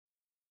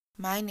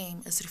My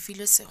name is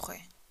Refilo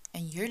Sekwe,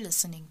 and you're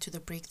listening to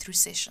the Breakthrough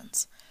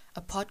Sessions,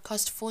 a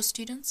podcast for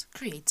students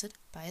created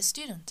by a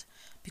student.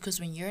 Because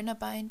when you're in a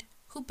bind,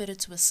 who better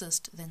to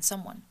assist than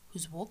someone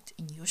who's walked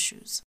in your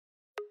shoes?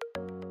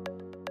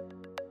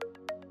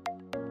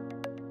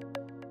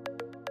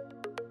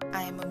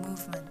 I am a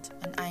movement,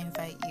 and I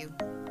invite you,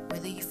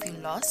 whether you feel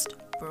lost,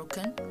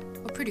 broken,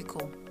 or pretty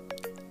cool.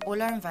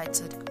 All are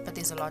invited, but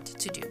there's a lot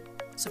to do.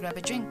 So grab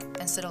a drink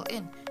and settle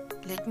in.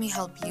 Let me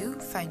help you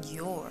find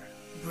your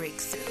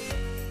breakthrough.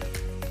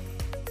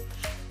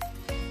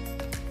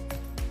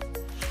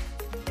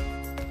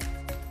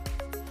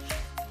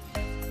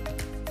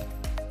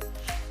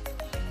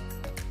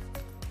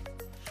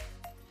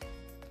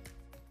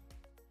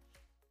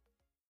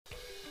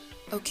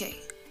 Okay,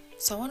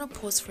 so I want to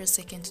pause for a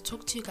second to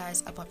talk to you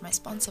guys about my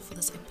sponsor for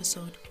this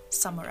episode,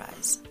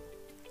 Summarize.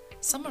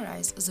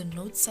 Summarize is a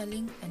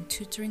note-selling and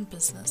tutoring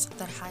business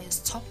that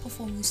hires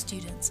top-performing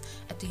students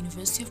at the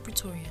University of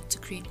Pretoria to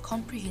create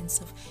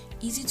comprehensive,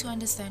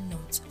 easy-to-understand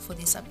notes for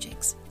their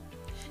subjects.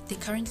 They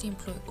currently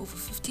employ over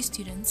 50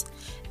 students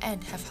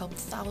and have helped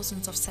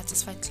thousands of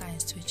satisfied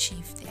clients to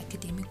achieve their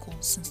academic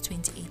goals since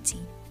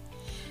 2018.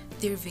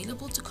 They're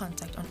available to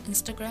contact on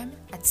Instagram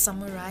at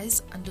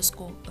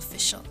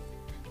summarize_official.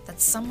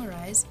 That's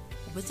Summarize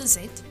with a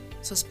Z,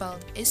 so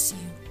spelled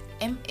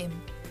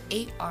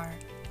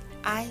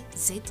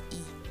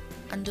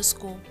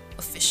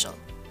SUMMARIZE_official.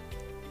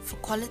 For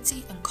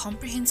quality and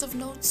comprehensive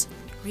notes,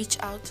 reach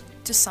out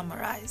to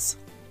Summarize.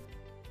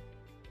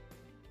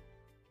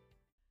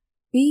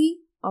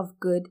 Be of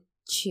good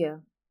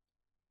cheer.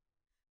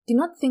 Do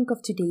not think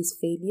of today's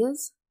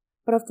failures,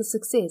 but of the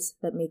success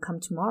that may come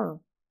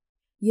tomorrow.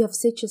 You have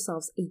set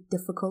yourselves a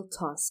difficult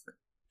task,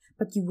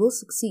 but you will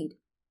succeed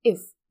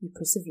if you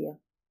persevere,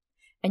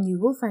 and you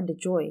will find a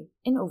joy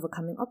in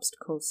overcoming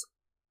obstacles.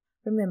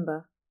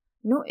 Remember,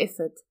 no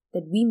effort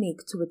that we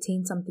make to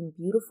attain something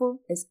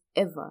beautiful is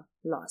ever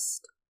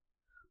lost.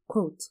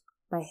 Quote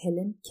by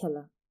Helen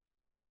Keller.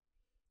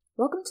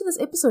 Welcome to this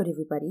episode,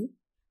 everybody.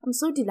 I'm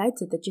so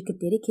delighted that you could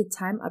dedicate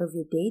time out of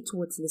your day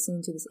towards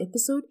listening to this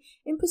episode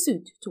in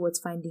pursuit towards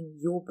finding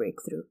your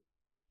breakthrough.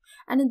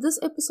 And in this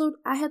episode,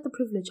 I had the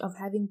privilege of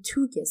having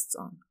two guests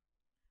on.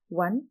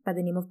 One by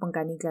the name of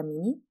Bongani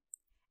Dlamini,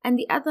 and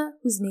the other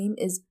whose name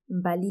is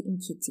Mbali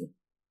Mkhithi.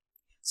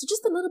 So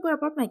just a little bit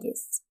about my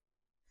guests.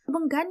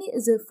 Bongani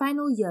is a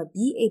final year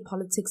BA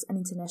Politics and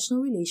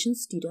International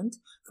Relations student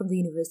from the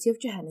University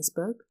of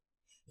Johannesburg.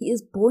 He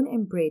is born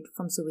and bred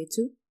from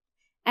Soweto,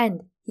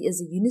 and he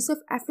is a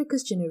UNICEF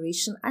Africa's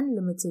Generation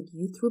Unlimited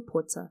youth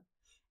reporter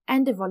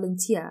and a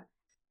volunteer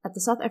at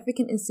the South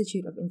African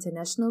Institute of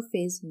International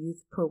Affairs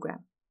Youth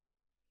Program.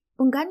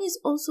 Bongani is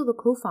also the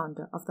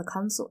co-founder of the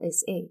Council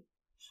SA,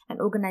 an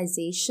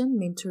organization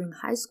mentoring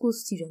high school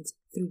students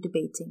through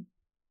debating.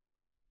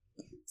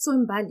 So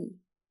Mbali,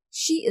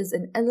 she is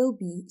an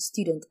LLB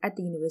student at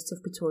the University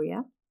of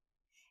Pretoria,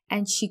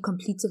 and she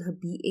completed her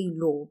BA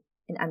Law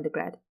in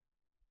undergrad.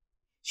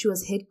 She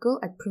was head girl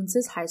at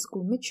Princess High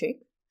School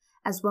Matric,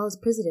 as well as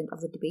president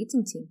of the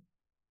debating team.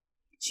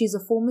 She is a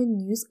former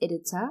news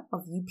editor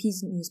of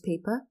UP's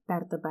newspaper,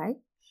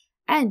 Bertabai,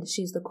 and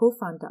she is the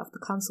co-founder of the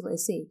Council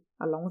SA,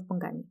 along with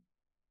Bongani.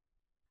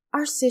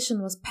 Our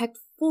session was packed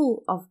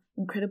full of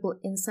incredible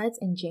insights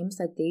and gems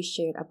that they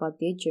shared about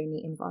their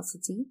journey in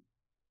varsity.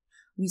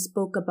 We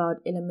spoke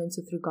about elements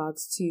with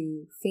regards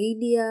to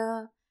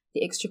failure,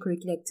 the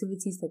extracurricular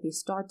activities that they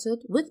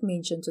started, with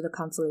mention to the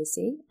Council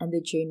SA and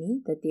the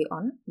journey that they're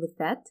on with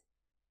that,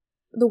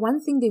 the one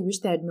thing they wish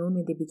they had known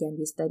when they began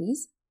their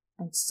studies,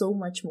 and so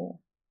much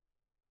more.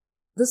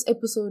 This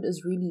episode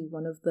is really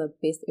one of the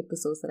best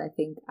episodes that I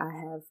think I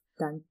have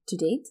done to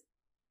date.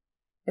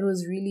 It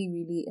was really,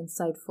 really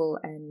insightful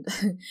and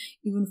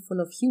even full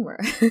of humor.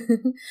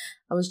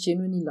 I was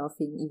genuinely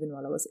laughing even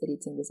while I was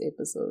editing this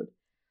episode.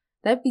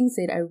 That being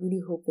said, I really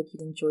hope that you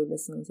enjoy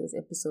listening to this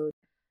episode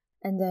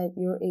and that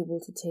you're able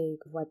to take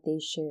what they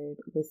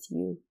shared with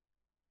you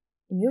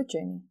in your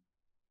journey.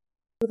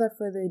 Without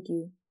further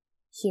ado,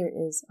 here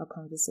is our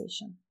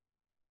conversation.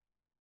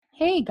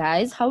 Hey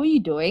guys, how are you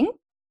doing?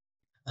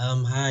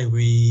 Hi,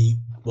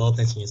 well,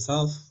 thanks, and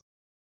yourself?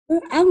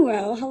 I'm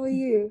well. How are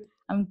you?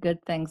 I'm good,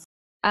 thanks.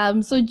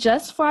 So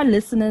just for our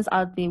listeners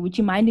out there, would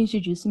you mind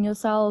introducing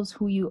yourselves,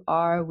 who you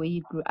are, where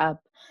you grew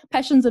up,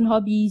 passions and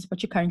hobbies,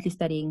 what you're currently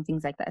studying,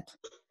 things like that?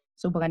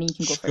 So Bongani, you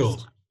can go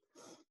first.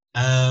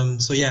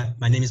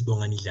 My name is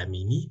Bongani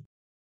Dlamini.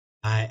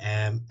 I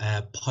am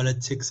a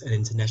politics and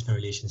international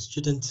relations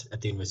student at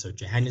the University of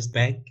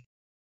Johannesburg.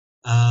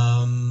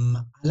 I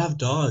love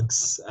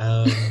dogs.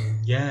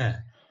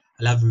 I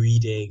love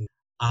reading.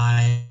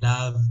 I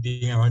love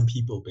being around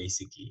people,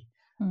 basically.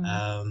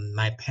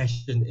 My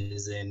passion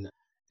is in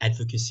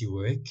advocacy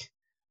work,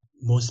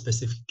 more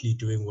specifically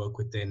doing work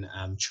within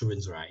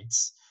children's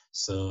rights.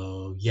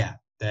 So yeah,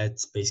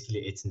 that's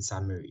basically it in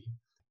summary.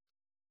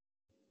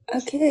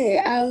 Okay,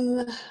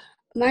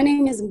 my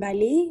name is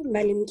Mbali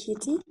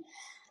Mkhithi.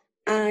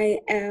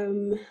 I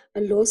am a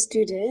law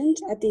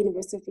student at the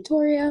University of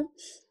Pretoria.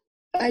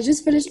 I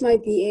just finished my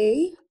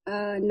BA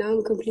Now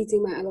I'm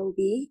completing my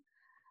LLB.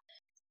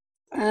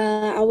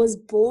 I was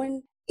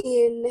born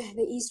in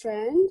the East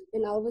Rand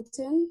in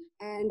Alberton,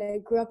 and I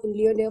grew up in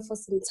Leondale for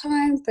some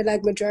time, but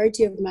like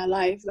majority of my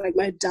life, like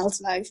my adult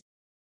life,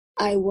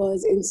 I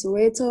was in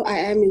Soweto. I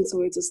am in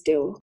Soweto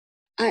still.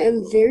 I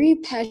am very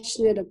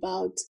passionate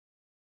about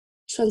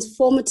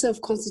transformative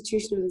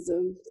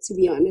constitutionalism, to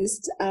be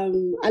honest.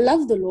 I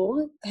love the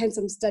law, hence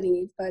I'm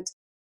studying it, but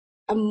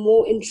I'm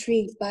more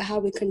intrigued by how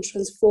we can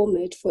transform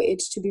it for it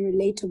to be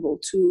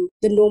relatable to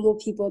the normal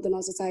people in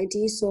our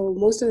society. So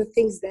most of the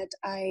things that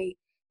I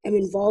am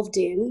involved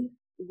in,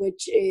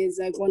 which is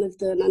like one of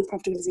the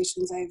nonprofit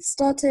organizations I've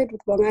started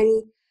with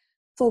Bongani,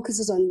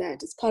 focuses on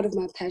that. It's part of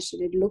my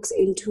passion. It looks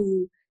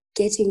into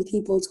getting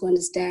people to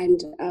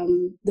understand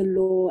the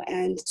law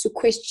and to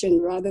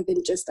question rather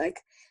than just like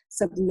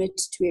submit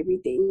to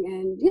everything.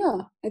 And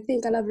yeah, I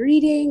think I love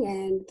reading,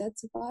 and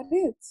that's about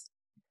it.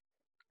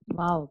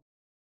 Wow.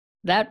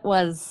 That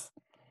was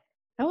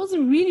a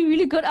really,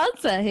 really good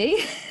answer,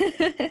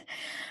 hey?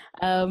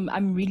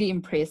 I'm really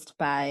impressed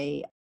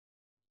by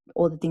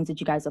all the things that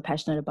you guys are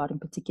passionate about in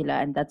particular,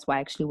 and that's why I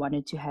actually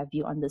wanted to have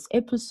you on this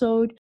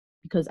episode,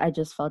 because I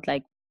just felt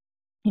like,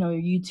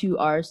 you two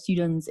are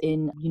students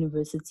in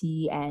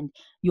university, and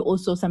you're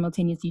also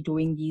simultaneously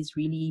doing these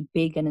really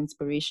big and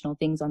inspirational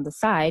things on the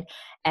side,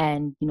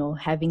 and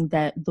having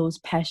those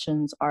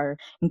passions are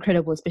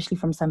incredible, especially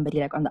from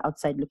somebody like on the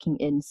outside looking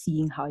in,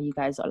 seeing how you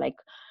guys are like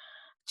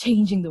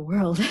changing the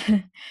world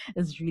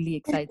is really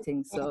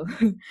exciting. So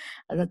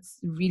that's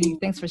really,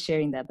 thanks for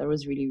sharing that. That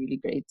was really, really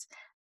great.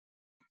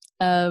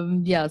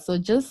 So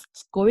just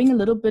going a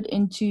little bit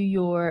into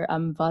your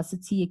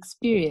varsity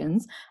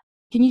experience,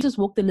 can you just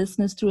walk the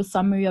listeners through a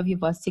summary of your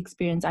varsity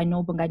experience? I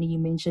know, Bongani, you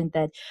mentioned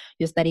that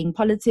you're studying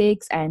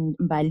politics, and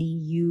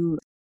Mbali,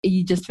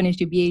 you just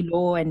finished your BA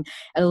Law and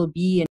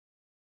LLB. And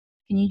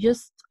can you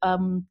just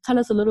tell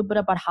us a little bit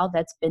about how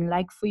that's been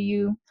like for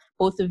you,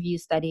 both of you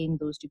studying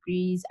those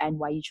degrees, and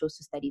why you chose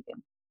to study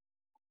them?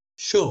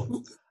 Sure.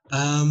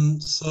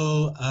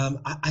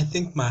 I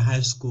think my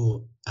high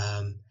school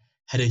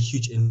had a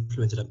huge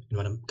influence in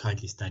what I'm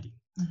currently studying.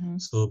 Mm-hmm.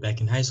 So back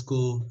in high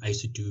school, I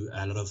used to do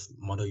a lot of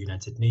Model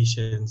United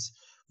Nations,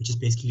 which is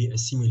basically a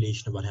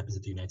simulation of what happens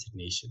at the United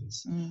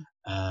Nations. Mm.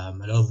 A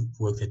lot of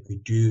work that we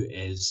do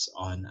is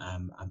on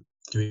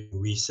doing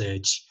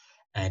research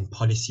and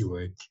policy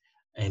work,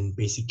 and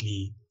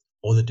basically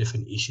all the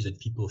different issues that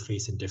people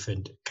face in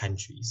different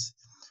countries.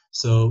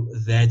 So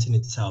that in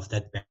itself,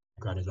 that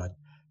background is what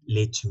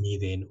led to me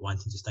then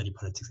wanting to study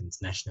politics and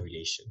international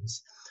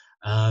relations.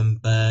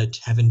 But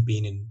having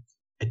been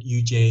at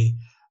UJ,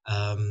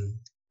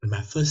 in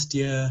my first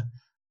year,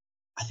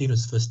 I think it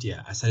was first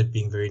year, I started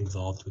being very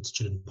involved with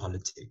student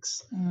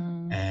politics.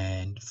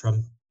 And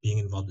from being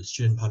involved with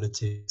student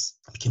politics,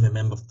 I became a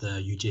member of the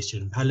UJ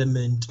Student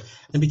Parliament,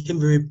 and became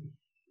very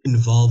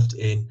involved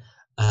in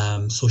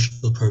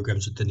social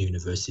programs within the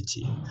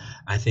university.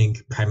 I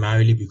think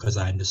primarily because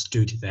I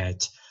understood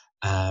that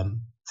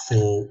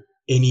for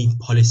any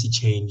policy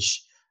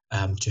change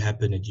to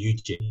happen at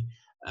UJ,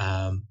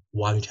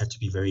 one would have to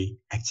be very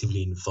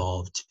actively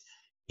involved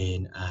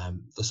in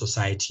the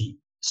society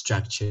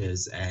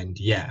structures, and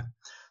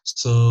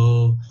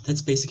so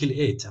that's basically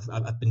it.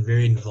 I've been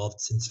very involved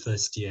since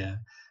first year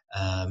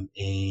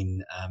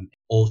in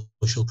all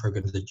social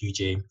programs at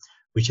UJ,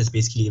 which has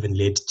basically even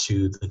led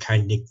to the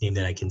current nickname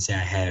that I can say I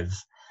have,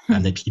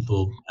 that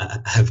people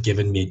have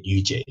given me at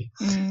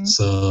UJ.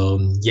 So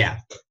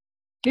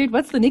Dude,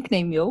 what's the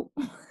nickname, yo?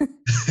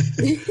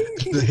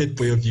 The head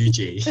boy of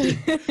UJ.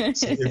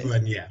 So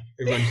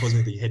everyone calls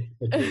me the head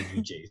boy of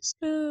UJ.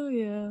 Oh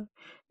yeah.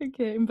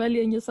 Okay,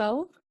 Mbali, and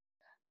yourself?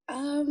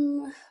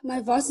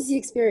 My varsity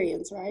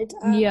experience, right?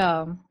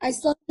 I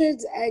started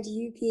at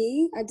UP.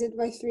 I did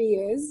my 3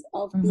 years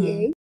of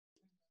BA.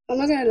 I'm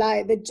not gonna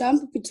lie, the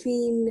jump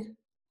between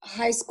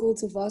high school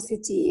to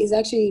varsity is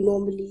actually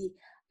normally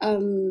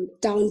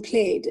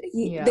downplayed.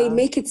 They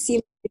make it seem,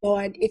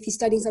 if you're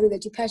studying something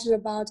that you're passionate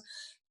about,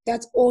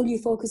 that's all you're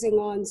focusing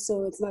on.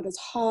 So it's not as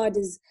hard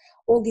as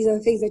all these other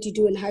things that you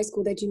do in high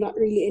school that you're not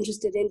really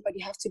interested in, but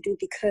you have to do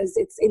because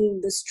it's in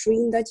the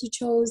stream that you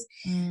chose.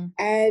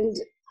 And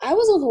I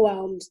was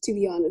overwhelmed, to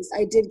be honest.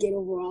 I did get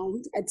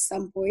overwhelmed at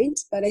some point,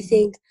 but I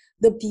think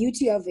the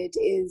beauty of it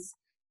is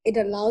it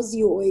allows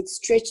you, or it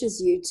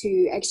stretches you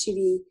to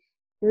actually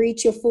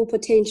reach your full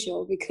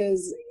potential,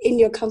 because in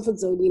your comfort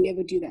zone, you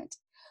never do that.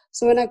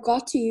 So when I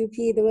got to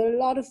UP, there were a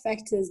lot of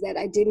factors that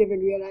I didn't even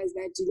realize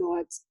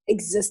that,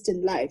 exist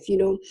in life,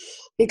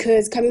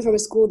 because coming from a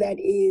school that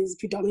is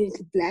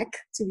predominantly Black,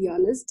 to be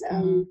honest,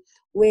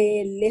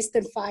 where less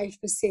than 5%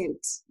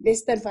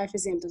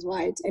 is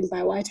white, and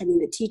by white, I mean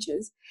the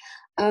teachers,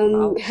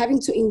 having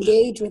to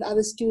engage with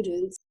other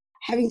students,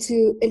 having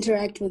to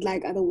interact with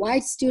like other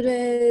white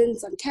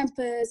students on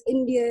campus,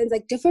 Indians,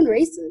 like different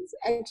races,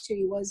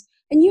 actually was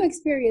a new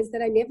experience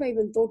that I never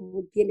even thought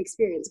would be an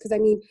experience. Because I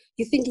mean,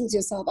 you're thinking to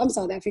yourself, I'm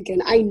South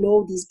African, I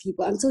know these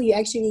people, until you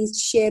actually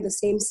share the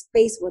same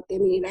space with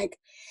them. And you're like,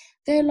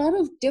 there are a lot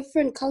of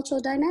different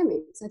cultural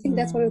dynamics. I think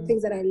that's one of the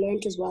things that I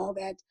learned as well,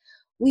 that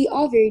we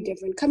are very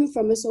different. Coming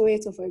from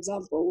Soweto, for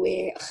example,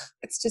 where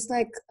it's just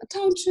like a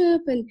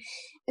township and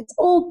it's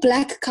all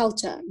Black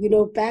culture, you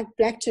know, black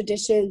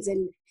traditions,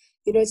 and,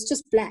 you know, it's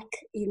just Black,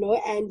 you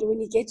know, and when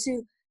you get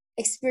to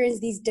experience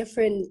these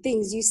different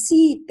things, you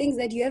see things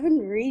that you haven't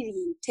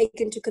really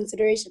taken into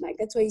consideration. Like,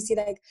 that's why you see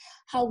like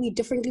how we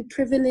differently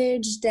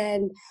privileged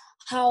and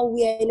how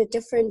we are in a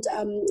different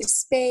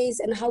space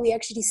and how we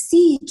actually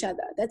see each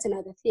other. That's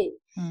another thing.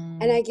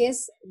 And I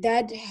guess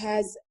that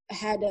has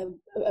had a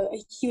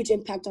huge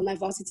impact on my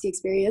varsity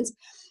experience,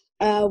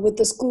 with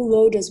the school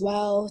load as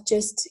well.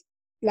 Just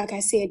like I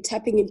said,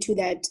 tapping into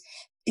that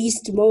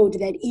beast mode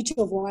that each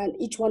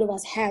one of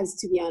us has,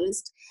 to be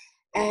honest.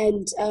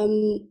 And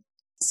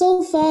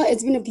so far,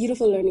 it's been a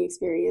beautiful learning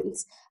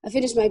experience. I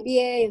finished my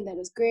BA and that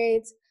was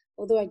great.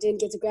 Although I didn't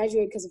get to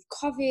graduate because of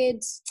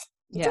COVID.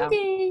 It's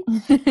okay.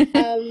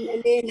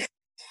 And then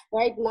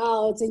right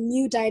now, it's a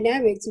new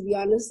dynamic, to be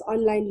honest,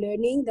 online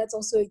learning. That's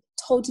also a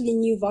totally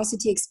new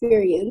varsity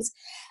experience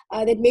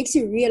that makes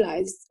you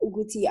realize,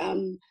 Uguti,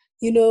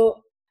 you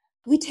know,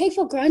 we take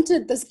for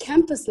granted this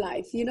campus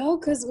life, you know,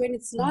 because when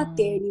it's not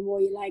there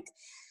anymore, you're like,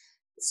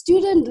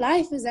 student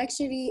life is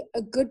actually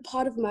a good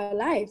part of my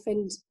life,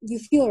 and you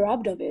feel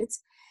robbed of it.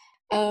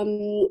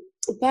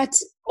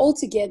 But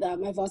altogether,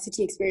 my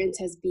varsity experience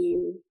has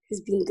been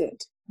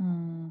good.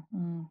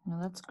 No,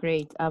 that's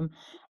great.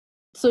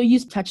 So you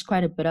touched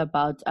quite a bit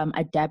about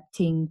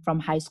adapting from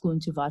high school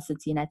into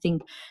varsity, and I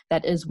think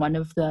that is one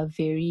of the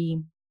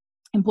very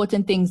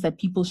important things that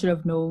people should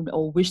have known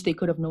or wish they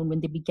could have known when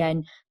they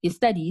began their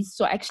studies.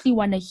 So I actually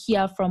want to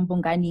hear from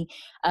Bongani,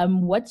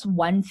 what's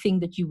one thing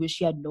that you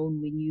wish you had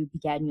known when you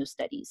began your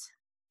studies?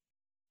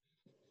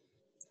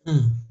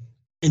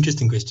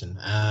 Interesting question.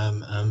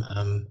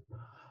 I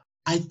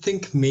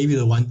think maybe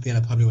the one thing I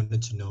probably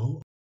wanted to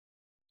know,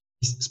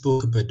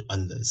 spoke a bit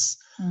on this.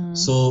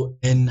 So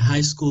in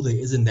high school, there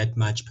isn't that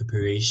much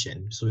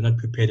preparation. So we're not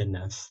prepared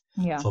enough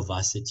for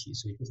varsity.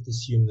 So you just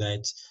assume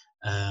that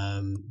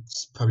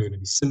it's probably going to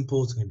be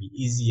simple, it's going to be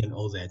easy and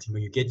all that. And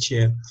when you get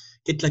here,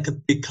 get like a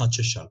big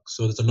culture shock.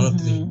 So there's a lot of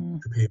things you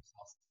prepare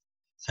yourself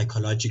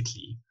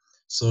psychologically.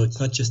 So it's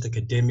not just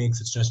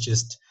academics, it's not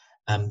just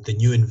the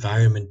new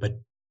environment, but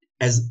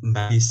as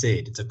Mbali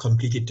said, it's a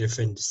completely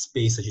different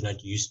space that you're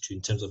not used to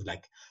in terms of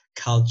like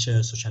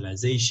culture,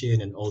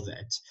 socialization, and all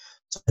that.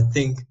 So I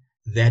think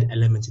that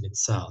element in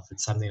itself,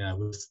 it's something I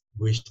would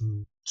wish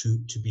to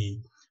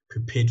be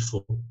prepared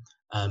for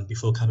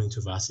before coming to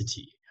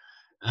varsity.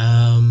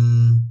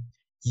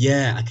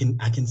 Yeah,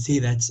 I can say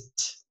that's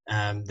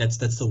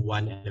the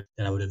one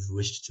that I would have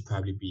wished to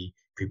probably be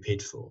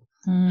prepared for.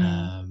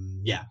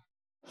 Yeah.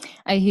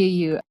 I hear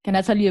you. Can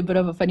I tell you a bit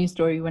of a funny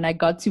story? When I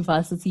got to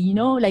varsity, you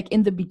know, like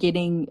in the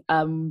beginning,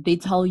 they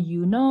tell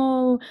you,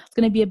 no, it's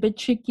going to be a bit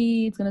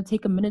tricky. It's going to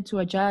take a minute to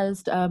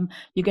adjust.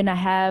 You're going to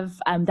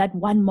have that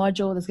one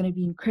module that's going to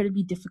be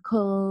incredibly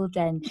difficult.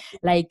 And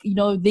like, you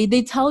know,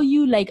 they tell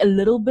you like a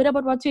little bit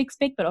about what to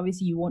expect, but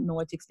obviously you won't know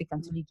what to expect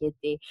until you get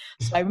there.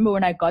 So I remember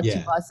when I got to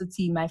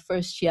varsity my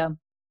first year,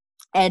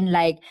 and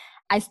like,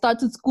 I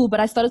started school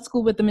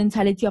with the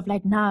mentality of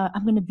like, nah,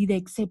 I'm going to be the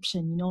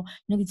exception, you know,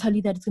 they tell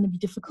you that it's going to be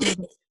difficult,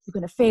 you're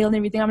going to fail and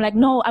everything. I'm like,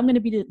 no, I'm going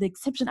to be the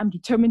exception. I'm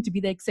determined to be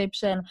the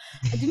exception.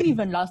 I didn't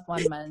even last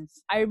 1 month.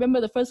 I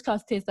remember the first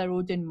class test I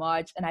wrote in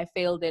March and I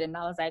failed it. And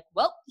I was like,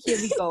 well, here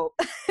we go.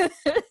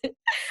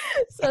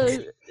 So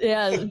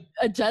yeah,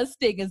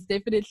 adjusting is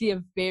definitely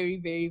a very,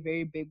 very,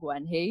 very big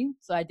one. Hey,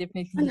 so I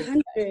definitely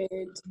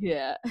 100.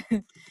 Yeah.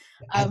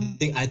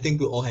 I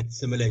think we all had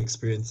similar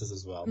experiences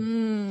as well.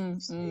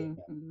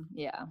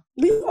 Yeah.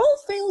 We all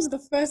failed the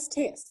first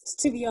test,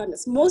 to be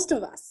honest. Most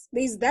of us.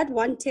 There's that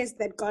one test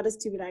that got us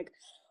to be like,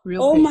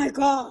 real quick. My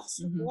gosh,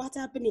 what's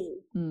happening?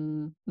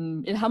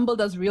 It humbled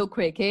us real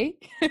quick, hey?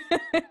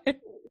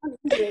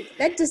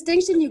 That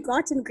distinction you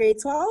got in grade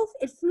 12,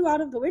 it flew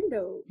out of the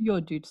window. Yo,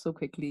 dude, so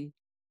quickly.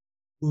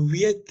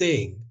 Weird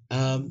thing.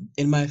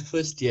 In my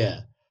first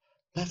year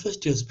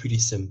was pretty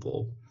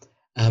simple.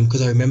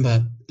 Because I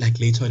remember like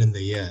later on in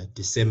the year,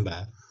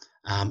 December,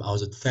 I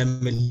was with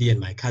family and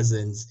my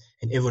cousins,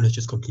 and everyone was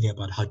just complaining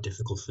about how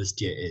difficult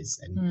first year is.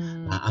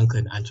 And my uncle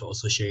and aunt were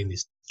also sharing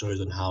these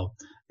stories on how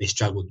they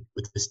struggled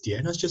with first year.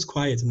 And I was just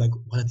quiet. I'm like,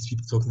 what are these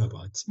people talking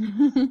about?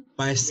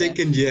 My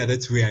second year,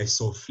 that's where I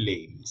saw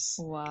flames.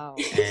 Wow.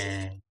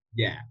 And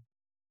yeah.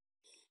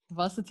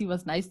 Varsity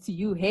was nice to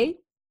you, hey?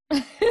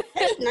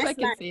 Nice, I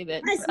can say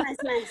that.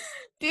 Nice.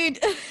 Dude.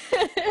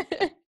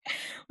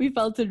 We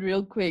felt it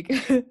real quick.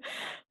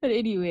 But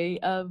anyway,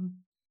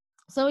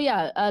 so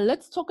yeah,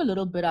 let's talk a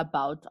little bit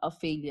about our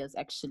failures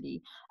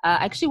actually.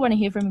 I actually want to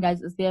hear from you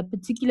guys. Is there a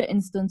particular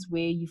instance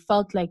where you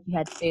felt like you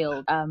had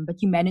failed,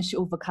 but you managed to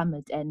overcome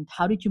it? And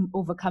how did you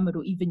overcome it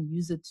or even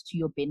use it to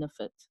your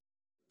benefit?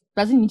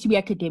 Doesn't need to be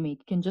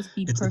academic. It can just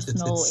be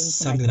personal. It's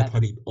something that I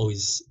probably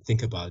always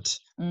think about.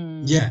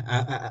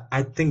 Yeah,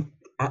 I think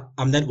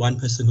I'm that one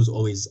person who's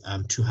always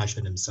too harsh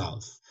on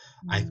himself.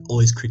 I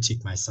always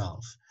critique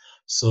myself.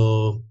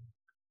 So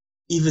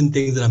even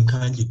things that I'm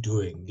currently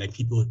doing, like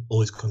people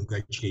always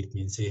congratulate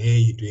me and say, hey,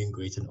 you're doing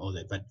great and all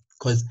that. But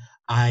because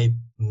I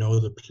know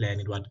the plan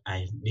and what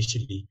I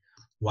initially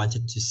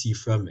wanted to see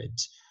from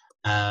it,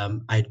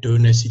 I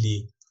don't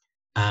necessarily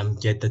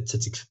get that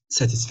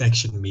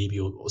satisfaction maybe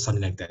or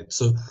something like that.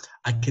 So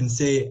I can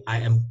say I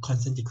am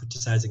constantly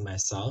criticizing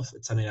myself.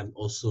 It's something I'm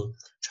also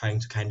trying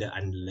to kind of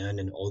unlearn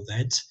and all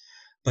that.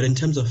 But in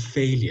terms of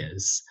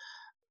failures,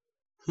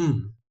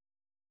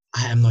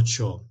 I am not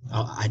sure.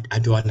 I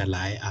don't want to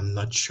lie. I'm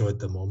not sure at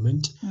the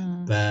moment.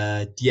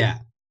 But yeah.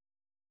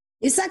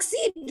 You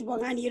succeed,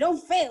 Bongani. You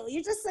don't fail.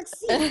 You just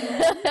succeed.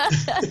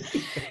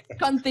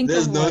 Can't think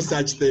There's of no one.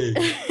 such thing.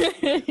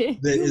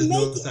 There is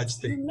no such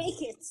thing. You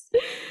make it.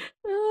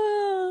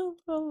 Oh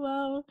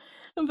wow.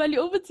 Mbali,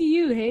 over to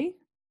you, hey?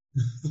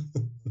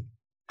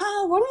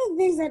 One of the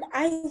things that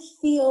I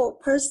feel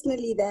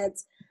personally that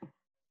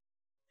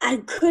I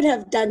could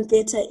have done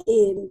better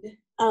in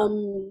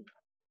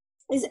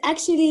is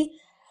actually,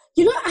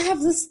 I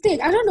have this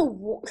thing. I don't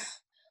know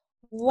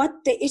what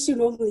the issue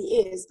normally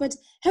is, but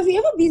have you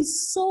ever been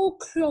so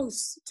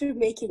close to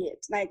making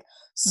it? Like,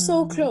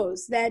 so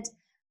close that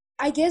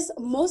I guess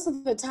most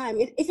of the time,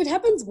 if it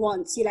happens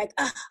once, you're like,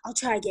 I'll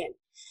try again.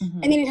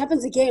 And then it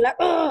happens again, like,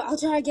 I'll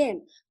try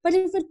again. But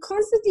if it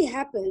constantly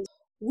happens,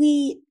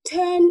 we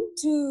turn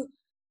to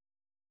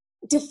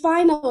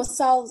define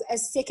ourselves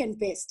as second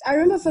best. I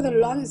remember for the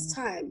longest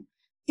time,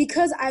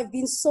 because I've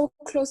been so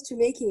close to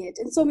making it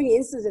in so many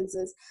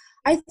incidences,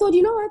 I thought,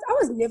 you know what, I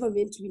was never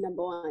meant to be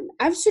number one.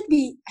 I should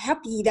be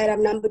happy that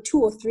I'm number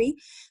 2 or 3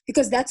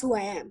 because that's who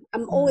I am.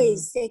 I'm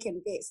always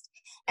second best.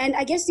 And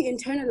I guess you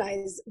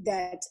internalize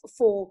that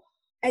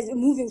as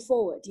moving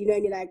forward, and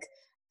you're like,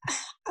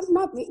 I'm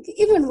not,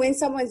 even when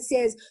someone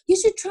says, you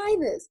should try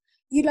this,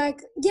 you're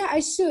like, yeah, I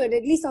should,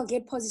 at least I'll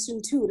get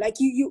position 2. Like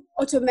you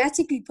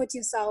automatically put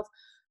yourself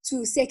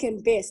to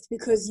second best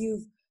because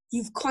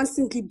you've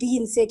constantly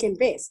been second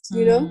best,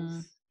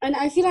 And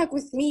I feel like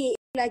with me,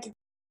 like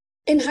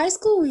in high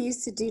school, we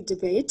used to do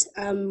debate.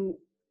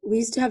 We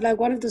used to have like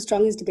one of the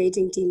strongest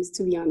debating teams,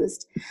 to be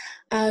honest.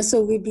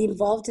 So we'd be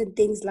involved in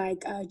things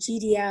like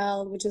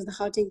GDL, which is the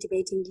Gauteng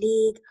Debating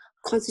League,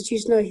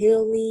 Constitutional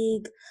Hill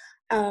League,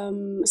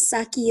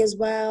 Saki as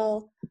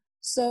well.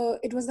 So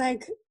it was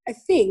like a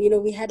thing,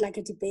 we had like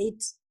a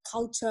debate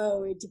culture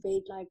or a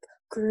debate like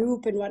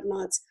group and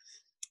whatnot.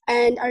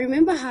 And I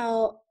remember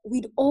how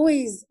we'd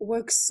always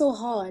work so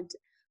hard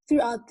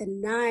throughout the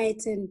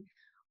night, and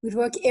we'd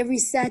work every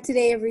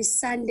Saturday, every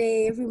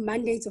Sunday, every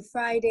Monday to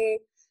Friday.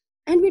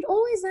 And we'd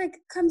always like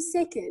come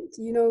second,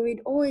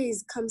 we'd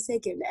always come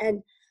second.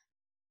 And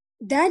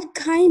that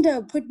kind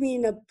of put me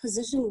in a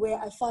position where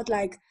I felt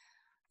like,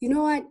 you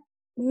know what,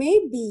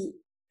 maybe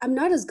I'm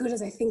not as good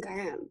as I think I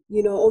am,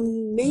 or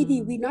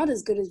maybe we're not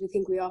as good as we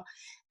think we are.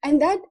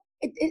 And that,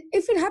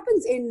 if it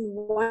happens in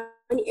one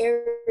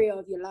area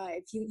of your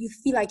life, you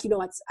feel like,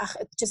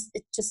 it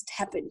just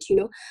happened,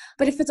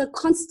 But if it's a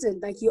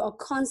constant, like you are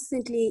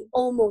constantly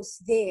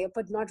almost there,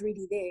 but not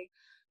really there,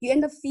 you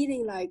end up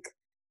feeling like,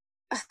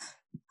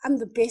 I'm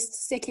the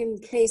best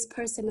second place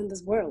person in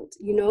this world,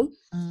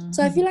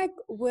 So I feel like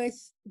with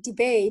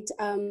debate,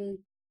 in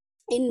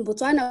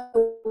Botswana,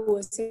 we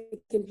were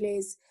second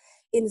place.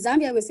 In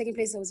Zambia, we were second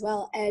place as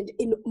well. And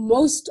in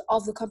most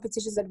of the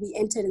competitions that we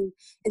entered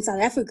in South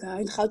Africa,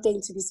 in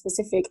Gauteng to be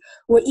specific,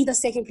 we're either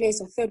second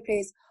place or third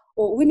place,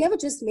 or we never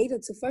just made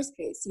it to first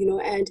place,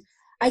 And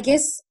I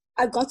guess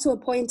I got to a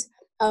point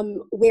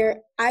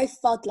where I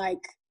felt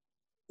like,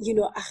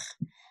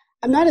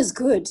 I'm not as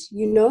good,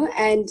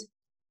 And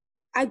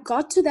I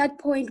got to that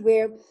point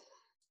where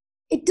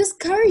it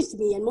discouraged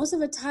me. And most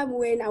of the time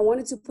when I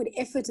wanted to put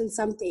effort in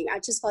something, I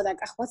just felt like,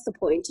 what's the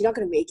point? You're not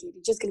going to make it.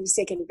 You're just going to be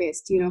second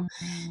best,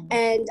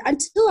 And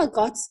until I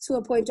got to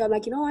a point where I'm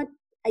like, you know what?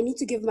 I need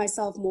to give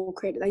myself more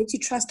credit. I need to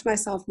trust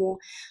myself more.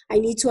 I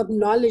need to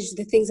acknowledge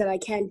the things that I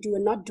can do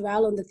and not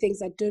dwell on the things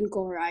that didn't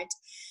go right.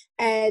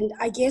 And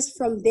I guess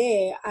from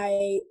there,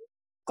 I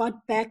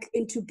got back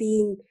into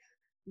being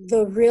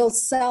the real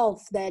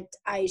self that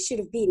I should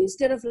have been.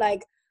 Instead of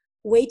like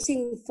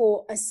waiting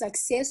for a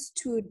success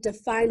to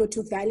define or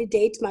to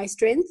validate my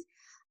strength,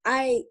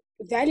 I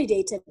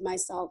validated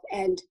myself.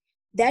 And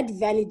that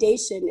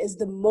validation is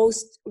the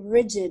most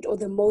rigid or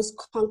the most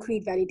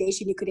concrete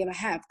validation you could ever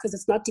have, because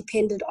it's not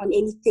dependent on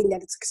anything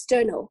that is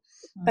external,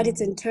 but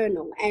it's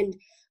internal. And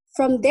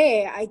from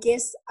there, I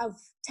guess I've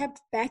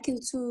tapped back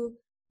into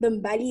the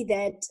Mbali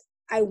that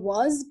I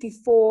was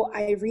before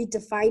I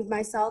redefined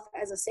myself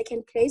as a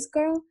second place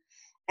girl.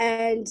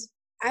 And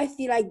I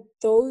feel like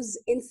those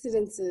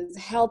incidences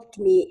helped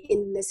me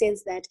in the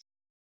sense that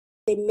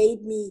they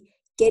made me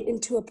get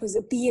into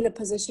be in a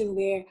position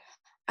where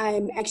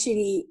I'm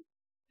actually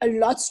a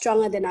lot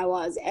stronger than I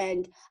was,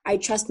 and I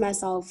trust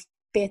myself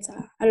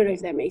better. I don't know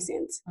if that makes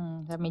sense.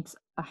 That makes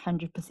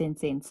 100%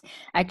 sense.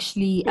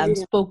 Actually,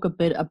 spoke a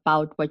bit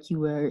about what you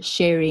were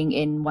sharing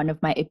in one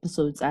of my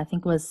episodes. I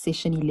think it was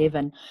session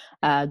 11,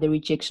 the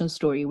rejection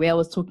story, where I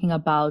was talking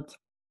about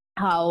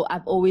how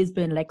I've always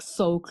been like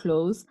so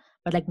close,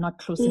 but like not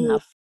close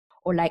enough.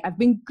 or like I've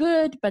been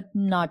good but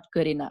not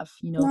good enough,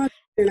 you know. Not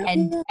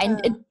enough.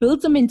 And it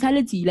builds a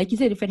mentality, like you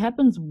said, if it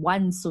happens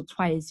once or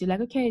twice, you're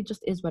like, okay, it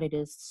just is what it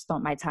is, it's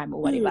not my time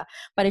or whatever.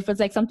 But if it's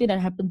like something that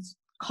happens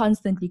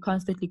constantly,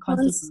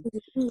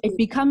 it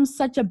becomes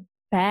such a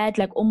bad,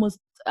 like almost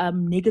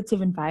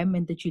negative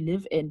environment that you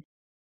live in.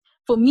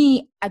 For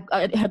me,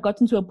 I had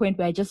gotten to a point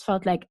where I just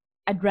felt like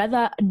I'd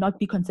rather not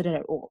be considered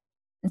at all.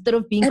 Instead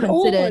of being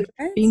considered,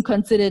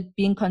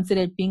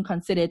 being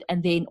considered,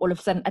 and then all of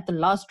a sudden at the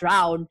last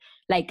round,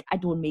 like I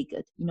don't make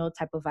it, you know,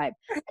 type of vibe.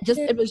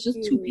 It was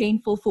just too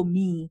painful for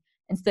me.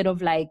 Instead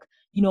of like,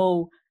 you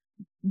know,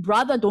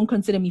 rather don't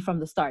consider me from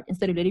the start.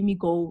 Instead of letting me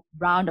go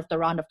round after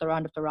round after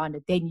round after round,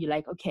 and then you're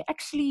like, okay,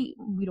 actually,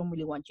 we don't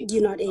really want you.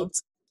 You're not it.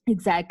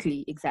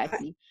 Exactly.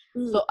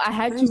 So I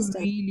had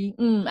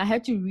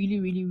to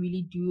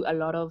really do a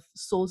lot of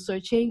soul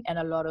searching and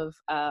a lot of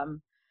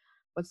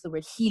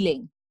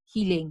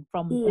healing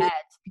from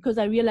that, because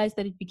I realized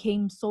that it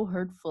became so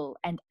hurtful,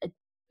 and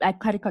I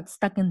kind of got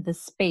stuck in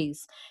this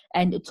space,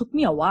 and it took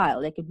me a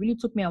while. Like it really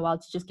took me a while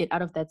to just get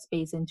out of that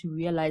space and to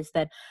realize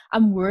that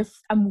I'm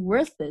worth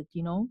it,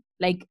 you know?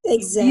 Like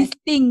these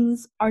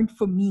things aren't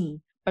for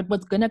me, but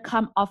what's gonna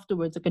come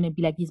afterwards are gonna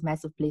be like these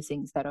massive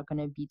blessings that are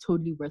gonna be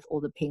totally worth all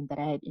the pain that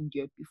I had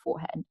endured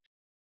beforehand.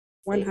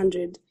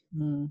 100.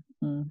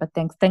 But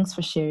thanks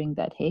for sharing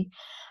that. Hey.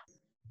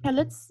 Yeah,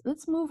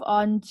 let's move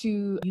on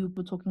to you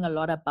were talking a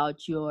lot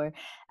about your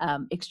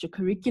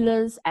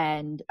extracurriculars,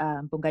 and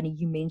Bongani,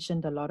 you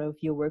mentioned a lot of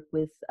your work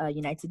with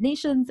United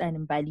Nations,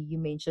 and Mbali, you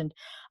mentioned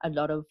a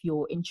lot of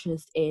your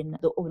interest in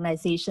the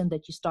organization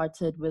that you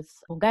started with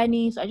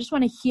Bongani. So I just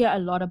want to hear a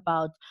lot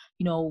about,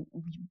 you know,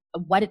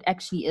 what it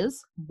actually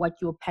is, what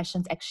your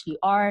passions actually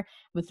are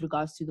with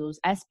regards to those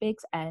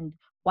aspects, and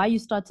why you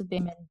started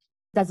them, and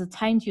does it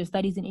tie into your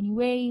studies in any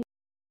way?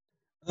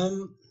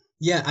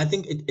 Yeah, I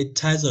think it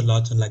ties a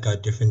lot on like our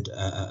different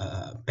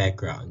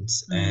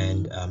backgrounds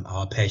and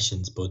our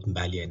passions, both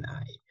Mbali and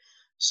I.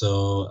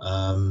 So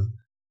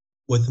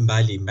with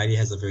Mbali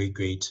has a very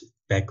great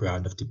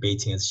background of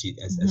debating, as she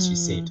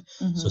said.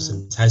 So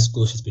since high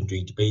school, she's been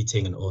doing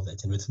debating and all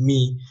that. And with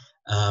me,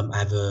 I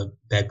have a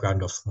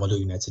background of Model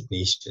United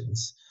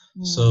Nations.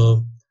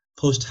 So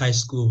post high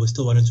school, we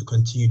still wanted to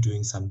continue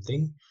doing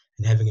something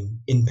and having an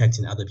impact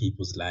in other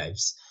people's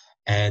lives.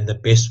 And the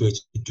best way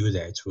to do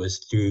that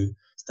was through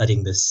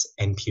studying this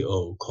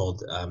NPO called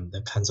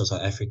the Council of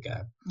South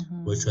Africa,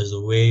 which was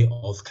a way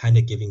of kind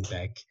of giving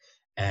back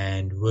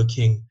and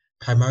working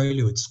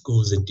primarily with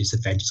schools in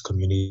disadvantaged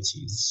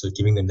communities. So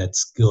giving them that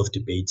skill of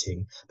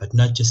debating, but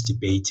not just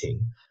debating,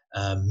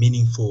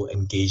 meaningful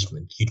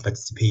engagement, youth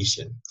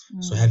participation.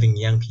 So having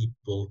young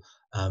people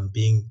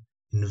being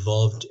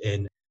involved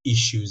in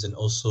issues and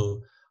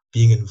also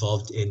being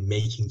involved in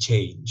making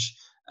change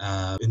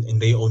in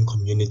their own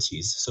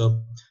communities.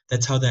 So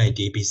that's how the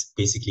idea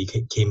basically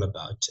came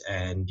about.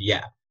 And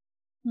yeah.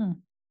 All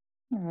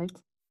right.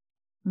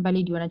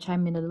 Mbali, do you want to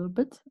chime in a little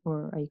bit,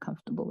 or are you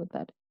comfortable with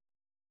that?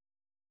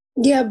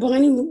 Yeah,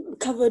 Bongani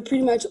covered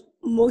pretty much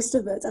most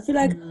of it. I feel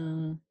like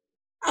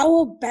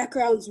our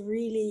backgrounds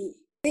really,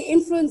 they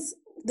influence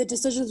the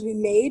decisions we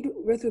made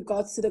with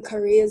regards to the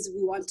careers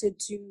we wanted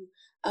to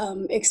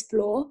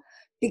explore.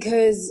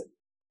 Because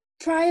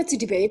prior to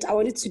debate, I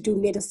wanted to do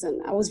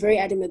medicine. I was very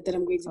adamant that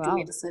I'm going to do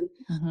medicine.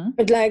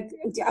 But like,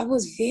 I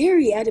was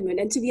very adamant.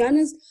 And to be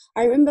honest,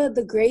 I remember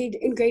in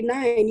grade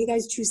 9, you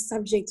guys choose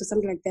subjects or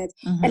something like that.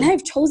 And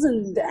I've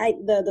chosen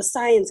the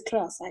science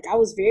class. Like, I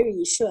was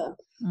very sure.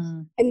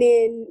 And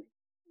then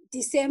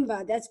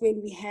December, that's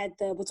when we had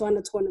the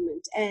Botswana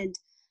tournament. And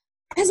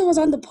as I was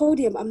on the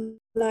podium, I'm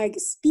like,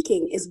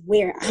 speaking is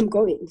where I'm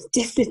going,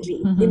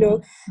 definitely, you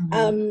know.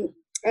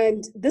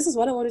 And this is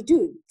what I want to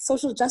do.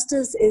 Social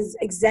justice is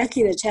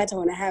exactly the chat I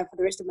want to have for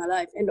the rest of my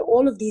life. And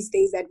all of these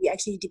things that we're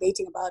actually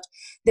debating about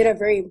that are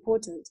very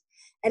important.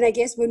 And I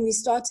guess when we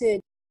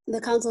started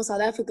the Council of South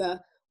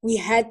Africa, we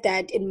had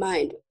that in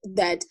mind,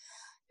 that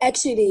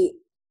actually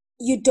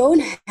you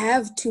don't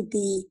have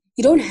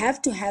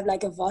to have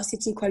like a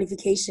varsity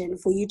qualification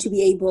for you to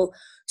be able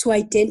to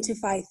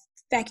identify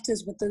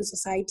factors within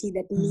society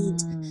that need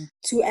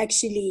to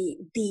actually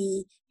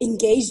be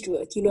engaged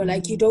with, you know,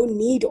 like you don't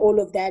need all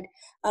of that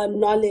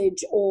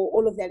knowledge or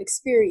all of that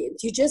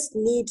experience. You just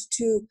need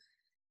to,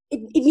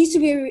 it needs to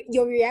be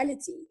your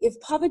reality. If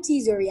poverty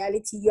is your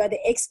reality, you are the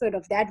expert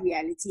of that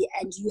reality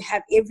and you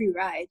have every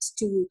right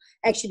to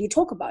actually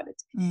talk about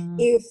it.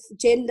 If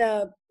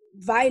gender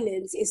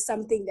violence is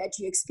something that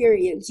you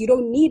experience, you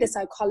don't need a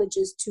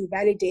psychologist to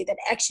validate that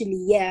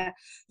actually, yeah,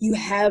 you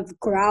have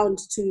ground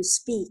to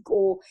speak,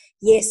 or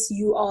yes,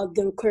 you are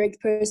the correct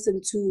person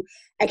to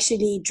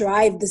actually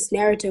drive this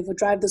narrative or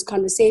drive this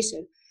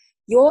conversation.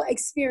 Your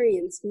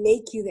experience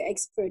make you the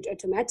expert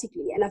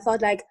automatically. And I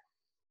felt like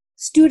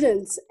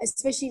students,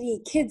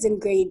 especially kids in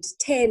grade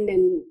 10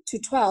 and to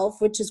 12,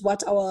 which is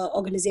what our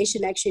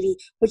organization actually,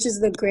 which is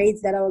the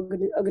grades that our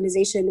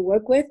organization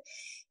work with,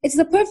 it's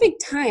the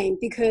perfect time,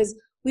 because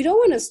we don't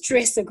want to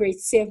stress a grade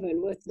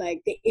 7 with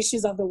like the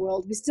issues of the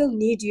world. We still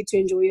need you to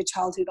enjoy your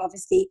childhood,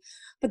 obviously.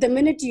 But the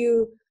minute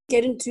you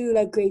get into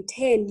like grade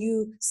 10,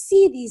 you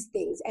see these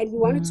things, and we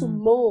wanted to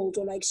mold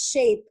or like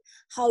shape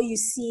how you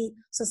see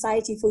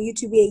society for you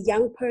to be a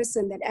young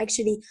person that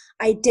actually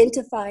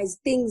identifies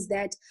things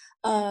that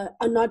are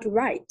not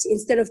right,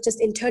 instead of just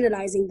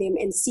internalizing them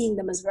and seeing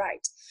them as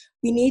right.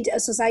 We need a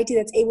society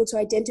that's able to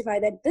identify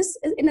that this,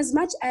 in as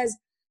much as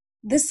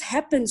this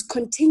happens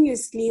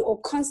continuously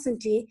or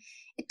constantly,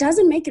 it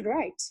doesn't make it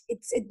right.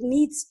 It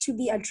needs to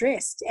be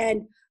addressed.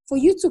 And for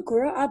you to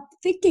grow up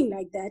thinking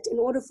like that, in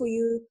order for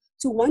you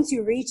to, once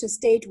you reach a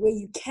state where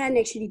you can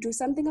actually do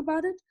something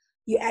about it,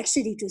 you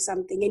actually do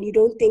something, and you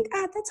don't think,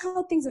 that's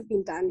how things have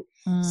been done,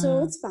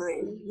 so it's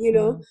fine, you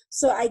know?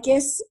 So I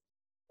guess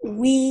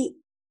we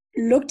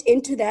looked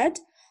into that,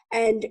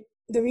 and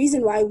the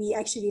reason why we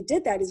actually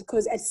did that is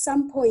because at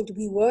some point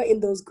we were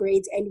in those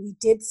grades and we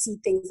did see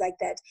things like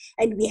that,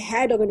 and we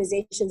had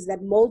organizations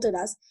that molded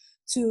us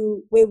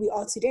to where we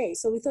are today.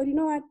 So we thought, you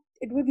know what,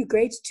 it would be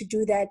great to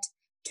do that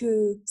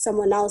to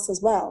someone else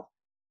as well.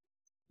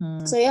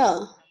 So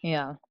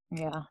yeah.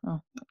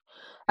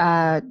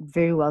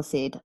 Very well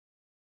said.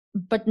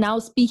 But now,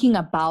 speaking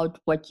about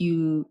what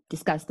you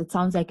discussed, it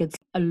sounds like it's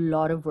a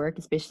lot of work,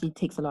 especially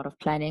takes a lot of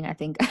planning. I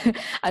think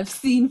I've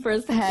seen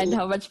firsthand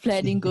how much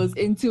planning goes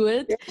into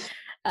it.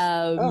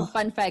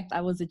 Fun fact,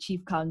 I was a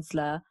chief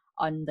counselor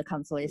on the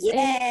Council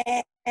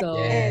SA. So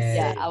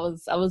I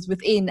was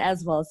within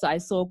as well. So I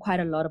saw quite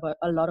a lot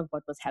of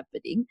what was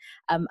happening.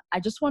 I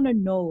just want to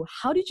know,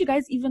 how did you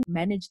guys even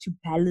manage to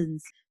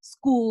balance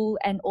school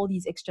and all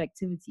these extra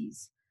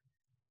activities?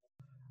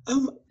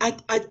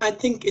 I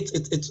think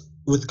it's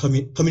with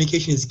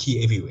communication is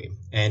key everywhere,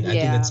 and I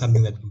think that's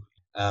something that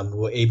we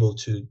were able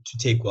to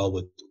take well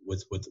with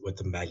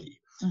the Mbali,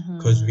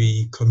 because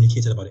we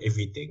communicated about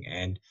everything,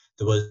 and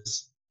there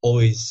was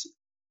always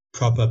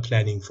proper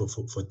planning for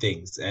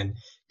things and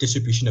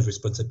distribution of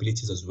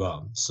responsibilities as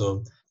well.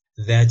 So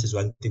that is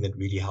one thing that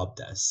really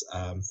helped us,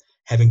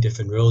 having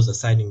different roles,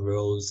 assigning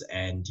roles,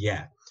 and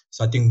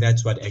so I think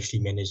that's what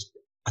actually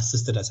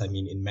assisted us,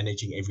 in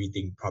managing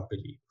everything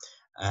properly.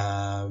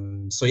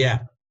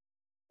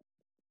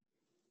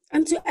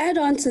 And to add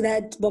on to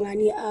that,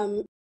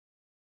 Bongani,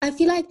 I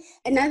feel like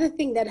another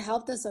thing that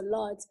helped us a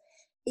lot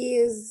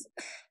is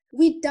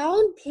we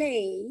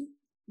downplay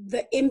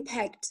the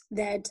impact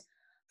that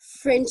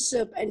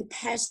friendship and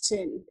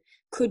passion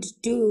could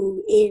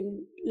do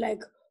in,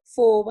 like,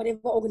 for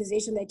whatever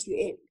organization that you're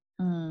in.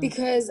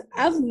 Because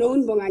I've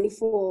known Bongani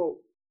for,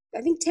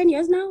 I think, 10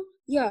 years now.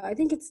 Yeah, I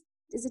think is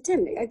it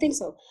 10? I think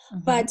so.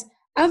 But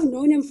I've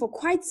known him for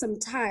quite some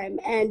time,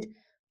 and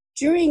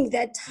during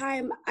that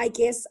time, I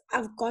guess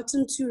I've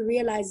gotten to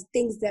realize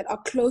things that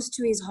are close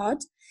to his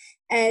heart.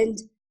 And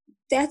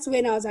that's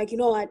when I was like, you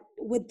know what,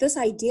 with this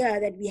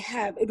idea that we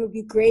have, it would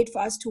be great for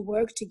us to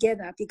work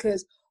together,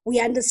 because we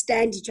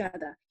understand each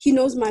other. He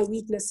knows my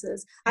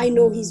weaknesses. I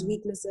know his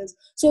weaknesses.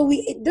 So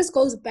this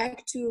goes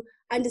back to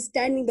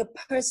understanding the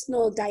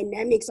personal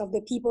dynamics of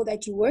the people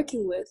that you're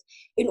working with,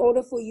 in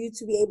order for you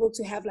to be able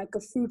to have like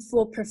a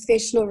fruitful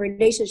professional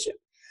relationship.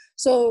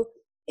 So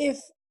if,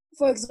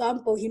 for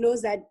example, he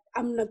knows that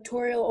I'm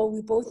nocturnal, or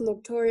we both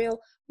nocturnal,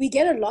 we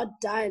get a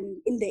lot done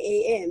in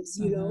the AMs,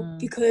 you know,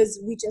 because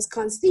we just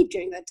can't sleep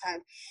during that time.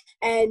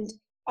 And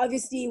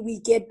obviously we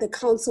get the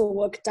council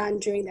work done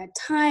during that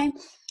time,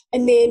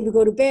 and then we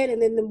go to bed,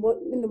 and then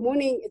in the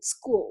morning it's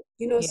school,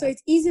 you know. So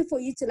it's easy for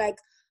you to like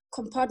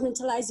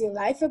compartmentalize your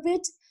life a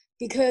bit,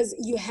 because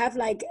you have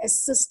like a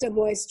system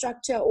or a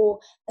structure or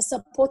a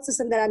support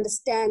system that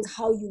understands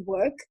how you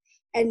work,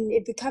 and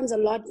it becomes a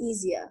lot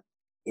easier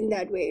in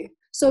that way.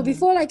 So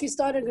before like you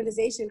start an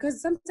organization,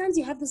 because sometimes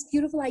you have this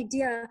beautiful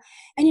idea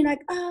and you're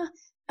like,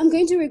 I'm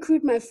going to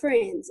recruit my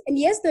friends. And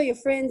yes, they're your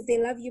friends, they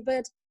love you,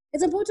 but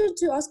it's important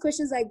to ask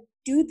questions like,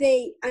 do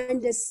they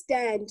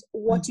understand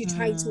what you're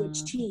trying to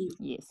achieve?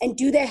 Yes. And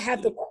do they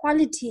have the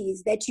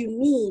qualities that you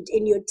need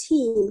in your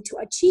team to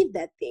achieve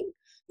that thing?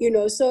 You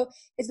know, so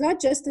it's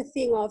not just a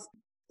thing of,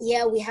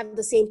 we have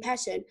the same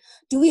passion.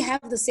 Do we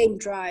have the same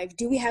drive?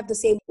 Do we have the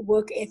same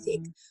work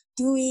ethic?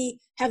 Do we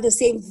have the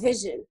same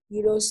vision?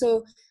 You know,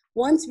 so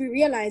once we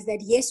realized that,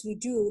 yes, we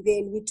do,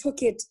 then we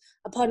took it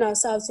upon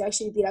ourselves to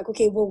actually be like,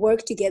 okay, we'll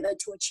work together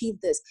to achieve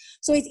this.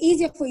 So it's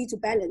easier for you to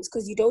balance,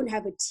 because you don't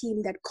have a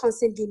team that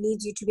constantly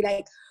needs you to be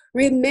like,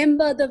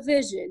 remember the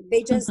vision.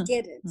 They just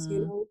get it,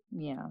 you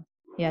know?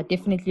 Yeah,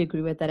 definitely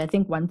agree with that. I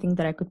think one thing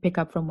that I could pick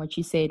up from what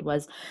you said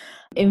was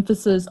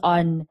emphasis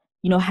on,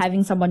 you know,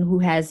 having someone who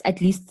has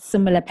at least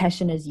similar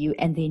passion as you,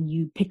 and then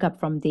you pick up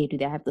from there. Do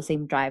they have the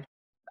same drive?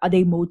 Are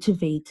they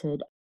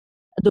motivated?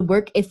 The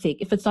work ethic,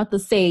 if it's not the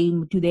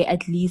same, do they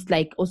at least,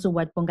 like also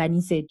what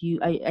Bongani said, do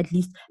you at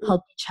least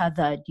help each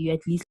other? Do you at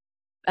least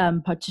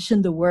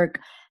partition the work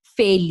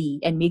fairly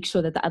and make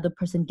sure that the other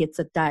person gets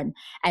it done?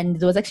 And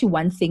there was actually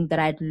one thing that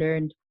I'd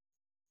learned,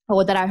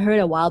 or that I heard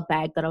a while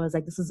back, that I was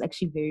like, this is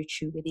actually very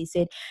true, where they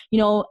said, you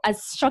know,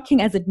 as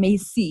shocking as it may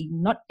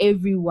seem, not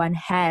everyone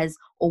has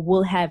or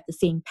will have the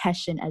same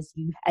passion as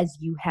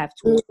you have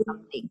towards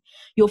something.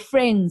 Your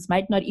friends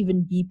might not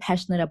even be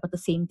passionate about the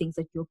same things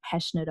that you're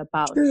passionate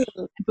about. True.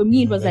 And for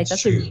me, it was like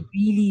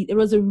it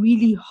was a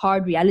really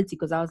hard reality,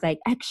 because I was like,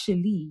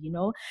 actually,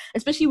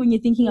 especially when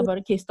you're thinking about,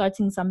 okay,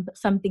 starting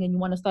something and you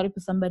want to start it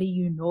with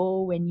somebody,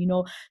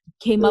 and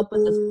came up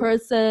with this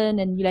person,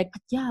 and you're like,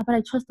 but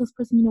I trust this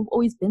person,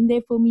 always been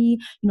there for me,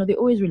 they're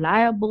always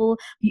reliable.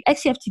 You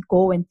actually have to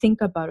go and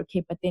think about,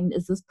 okay, but then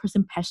is this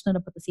person passionate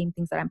about the same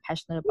things that I'm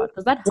passionate about?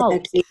 Because that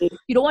helps.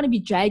 You don't want to be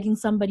dragging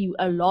somebody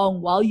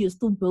along while you're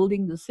still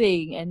building the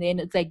thing, and then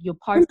it's like your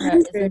partner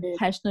isn't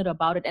passionate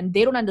about it, and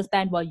they don't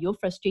understand why you're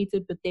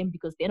frustrated with them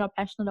because they're not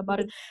passionate about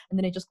it, and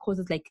then it just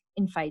causes like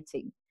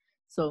infighting.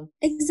 So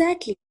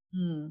exactly.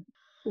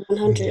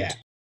 100. Yeah.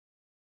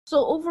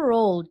 So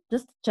overall,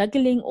 just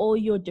juggling all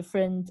your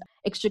different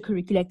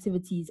extracurricular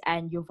activities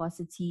and your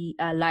varsity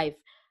life,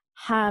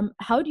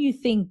 how do you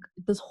think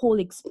this whole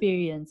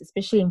experience,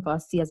 especially in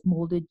varsity, has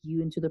molded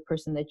you into the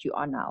person that you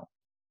are now?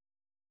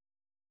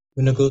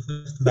 Wanna go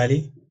first,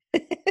 Mbali?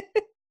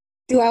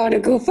 Do I want to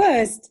go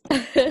first?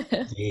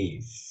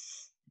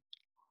 Yes.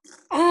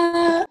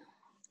 I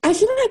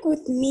feel like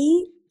with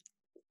me,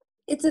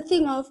 it's a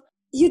thing of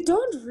you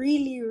don't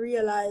really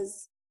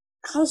realize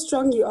how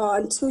strong you are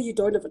until you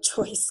don't have a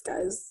choice,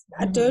 guys.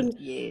 I don't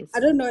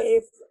know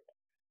if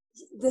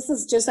this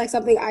is just like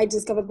something I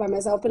discovered by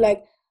myself, but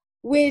like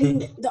when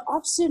the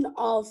option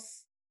of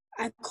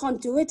I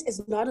can't do it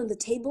is not on the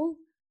table,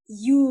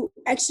 you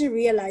actually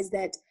realize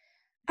that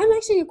I'm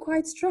actually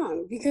quite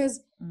strong, because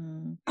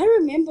I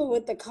remember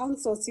with the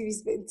council, to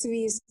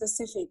be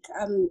specific,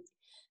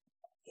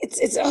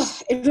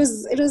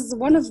 it was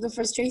one of the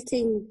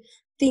frustrating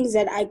things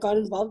that I got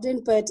involved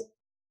in, but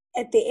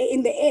in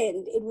the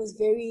end, it was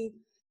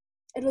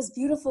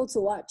beautiful to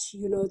watch,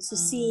 to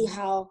see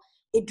how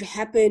it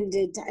happened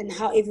and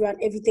how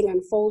everything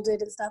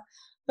unfolded and stuff.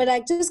 But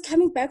like just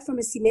coming back from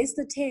a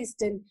semester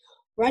test and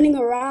running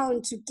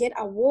around to get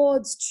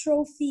awards,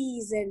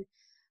 trophies, and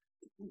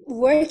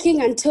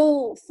working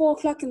until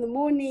 4:00 in the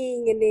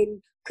morning, and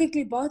then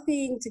quickly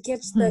bathing to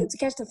catch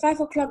the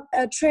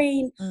 5:00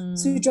 train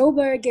to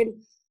Joburg,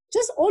 and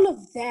just all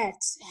of that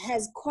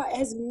has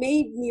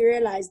made me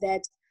realize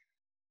that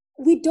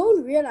we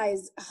don't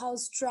realize how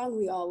strong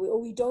we are, or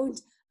we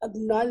don't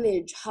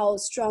acknowledge how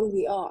strong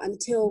we are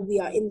until we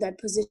are in that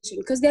position.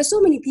 Because there are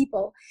so many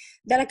people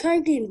that are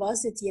currently in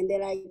varsity and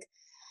they're like,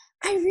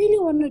 I really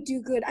want to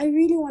do good. I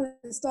really want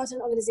to start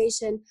an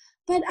organization,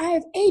 but I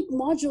have 8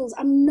 modules.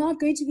 I'm not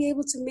going to be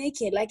able to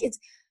make it. Like, it's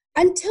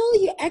until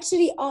you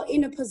actually are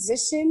in a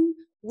position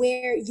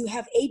where you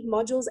have 8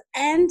 modules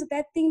and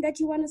that thing that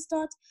you want to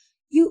start,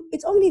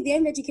 it's only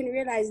then that you can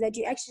realize that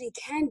you actually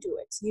can do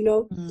it,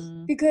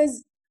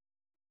 because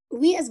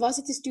we as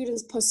varsity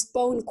students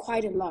postpone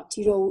quite a lot.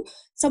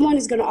 Someone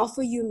is going to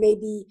offer you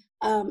maybe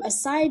a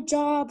side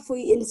job for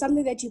you in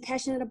something that you're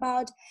passionate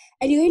about,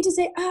 and you're going to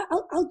say,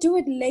 I'll do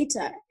it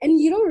later.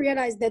 And you don't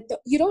realize that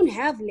you don't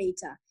have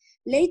later.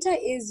 Later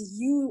is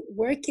you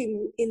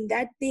working in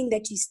that thing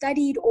that you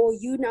studied, or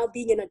you now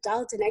being an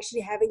adult and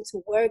actually having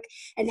to work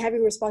and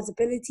having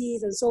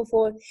responsibilities and so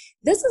forth.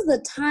 This is the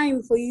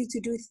time for you to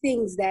do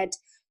things that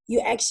you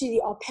actually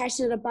are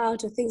passionate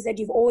about, or things that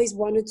you've always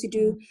wanted to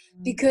do,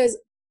 because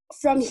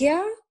from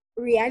here,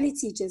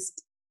 reality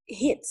just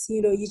hits.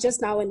 You're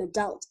just now an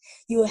adult.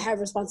 You will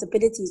have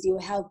responsibilities. You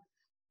will have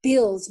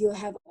bills. You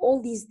will have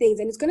all these things.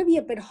 And it's going to be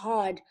a bit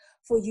hard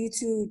for you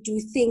to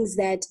do things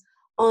that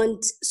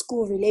aren't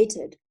school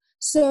related.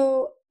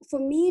 So for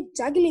me,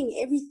 juggling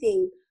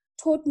everything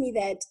taught me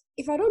that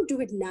if I don't do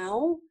it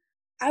now,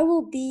 I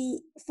will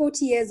be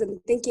 40 years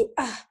and thinking,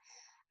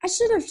 I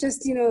should have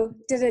just,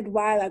 did it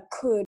while I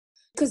could.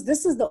 Because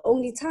this is the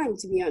only time,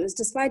 to be honest,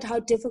 despite how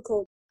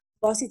difficult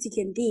varsity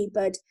can be,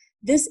 but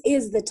this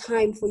is the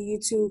time for you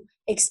to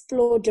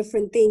explore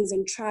different things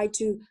and try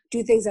to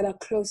do things that are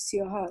close to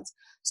your heart.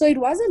 So it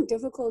wasn't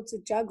difficult to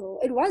juggle.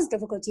 It was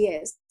difficult,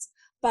 yes,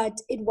 but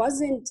it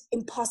wasn't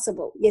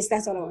impossible. Yes,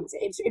 that's what I want to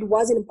say. It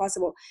wasn't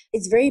impossible.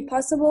 It's very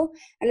possible.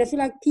 And I feel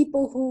like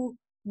people who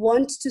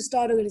want to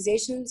start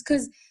organizations,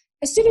 because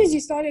as soon as you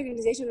start an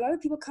organization, a lot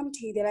of people come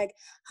to you, they're like,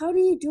 how do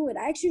you do it?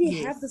 I actually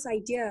have this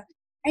idea.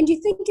 And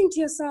you're thinking to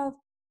yourself,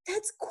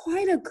 that's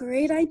quite a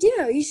great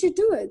idea. You should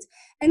do it.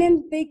 And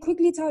then they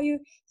quickly tell you,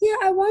 yeah,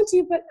 I want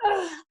to, but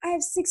I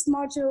have 6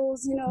 modules,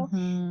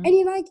 And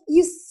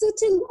you're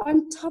sitting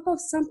on top of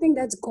something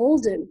that's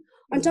golden,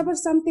 on top of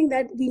something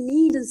that we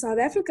need in South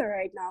Africa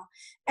right now.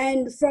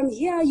 And from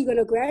here, you're going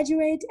to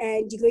graduate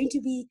and you're going to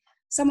be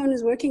someone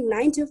who's working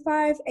 9 to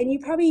 5, and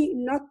you're probably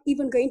not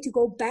even going to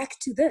go back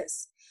to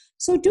this.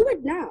 So do it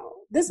now.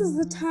 This is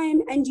the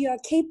time, and you are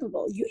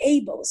capable, you're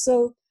able.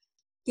 So,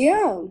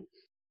 yeah.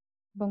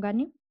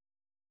 Bongani?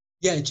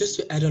 Yeah, just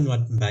to add on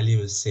what Mbali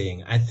was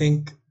saying, I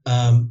think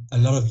a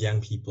lot of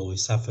young people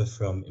suffer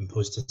from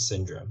imposter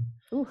syndrome.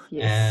 Ooh,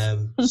 yes.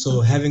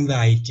 So having the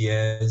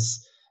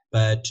ideas,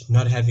 but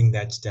not having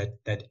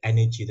that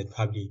energy that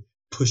probably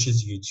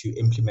pushes you to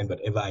implement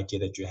whatever idea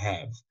that you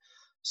have.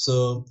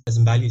 So as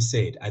Mbali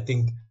said, I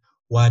think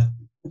what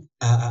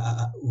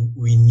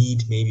we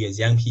need maybe as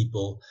young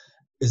people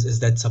is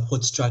that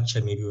support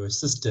structure, maybe, or a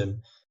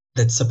system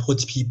that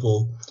supports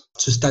people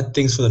to start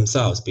things for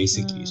themselves,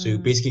 basically. So you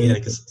basically need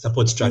like a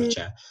support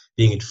structure,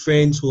 being it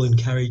friends who will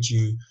encourage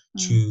you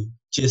to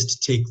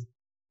just take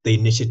the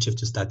initiative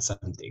to start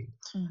something.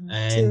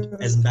 And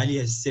as Mbali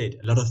has said,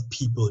 a lot of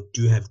people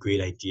do have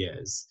great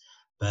ideas,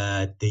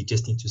 but they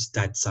just need to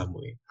start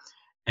somewhere.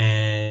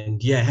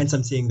 And yeah, hence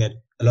I'm saying that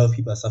a lot of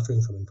people are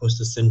suffering from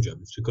imposter syndrome.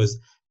 It's because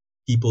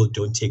people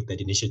don't take that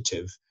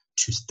initiative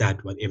to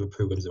start whatever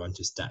programs they want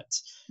to start.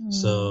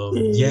 So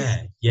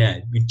yeah,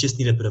 we just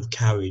need a bit of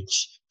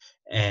courage.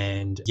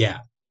 And yeah.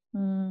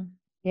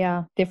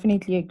 Yeah,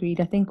 definitely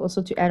agreed. I think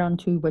also to add on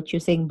to what you're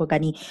saying,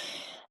 Bongani,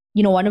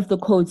 you know, one of the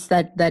quotes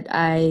that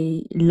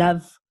I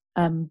love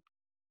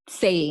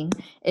saying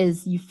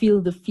is, you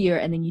feel the fear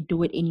and then you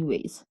do it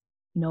anyways.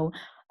 You know,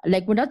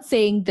 like, we're not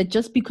saying that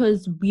just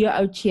because we are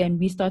out here and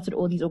we started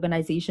all these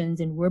organizations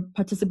and we're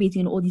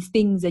participating in all these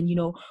things and, you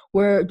know,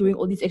 we're doing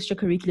all these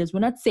extracurriculars, we're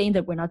not saying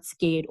that we're not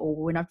scared or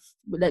we're not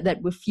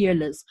that we're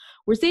fearless.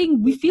 We're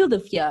saying we feel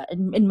the fear.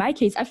 And in my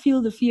case, I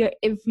feel the fear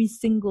every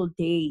single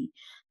day.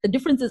 The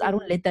difference is I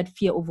don't let that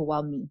fear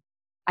overwhelm me.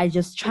 I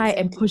just try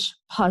and push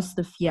past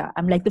the fear.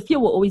 I'm like, the fear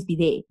will always be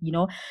there, you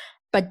know,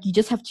 but you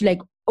just have to like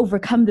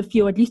overcome the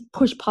fear, or at least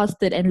push past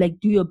it and like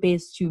do your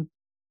best to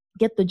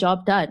get the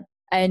job done.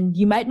 And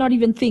you might not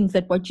even think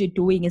that what you're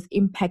doing is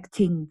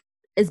impacting,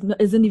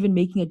 isn't even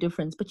making a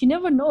difference, but you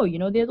never know. You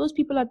know, there are those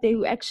people out there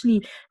who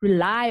actually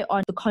rely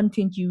on the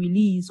content you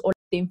release or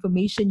the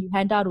information you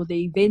hand out or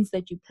the events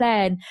that you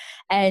plan,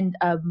 and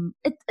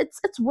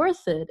it's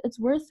worth it. It's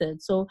worth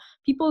it. So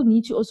people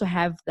need to also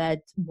have that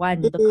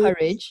the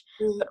courage,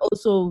 but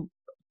also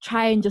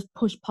try and just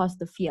push past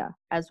the fear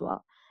as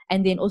well.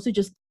 And then also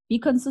just be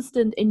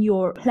consistent in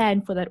your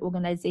plan for that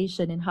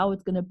organization and how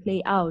it's going to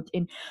play out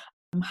and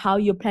how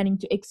you're planning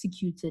to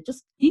execute it.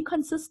 Just be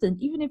consistent,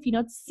 even if you're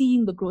not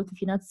seeing the growth,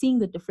 if you're not seeing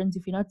the difference,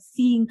 if you're not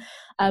seeing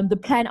the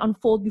plan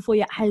unfold before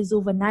your eyes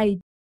overnight.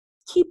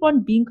 Keep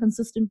on being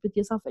consistent with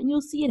yourself and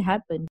you'll see it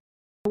happen.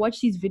 I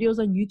watch these videos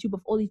on YouTube of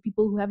all these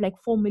people who have like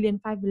 4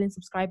 million, 5 million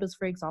subscribers,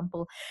 for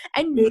example.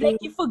 And like,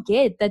 you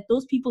forget that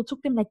those people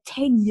took them like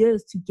 10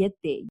 years to get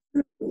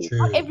there. True.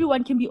 Not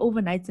everyone can be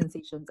overnight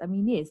sensations. I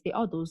mean, yes, there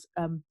are those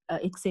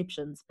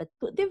exceptions, but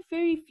they're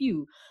very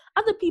few.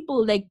 Other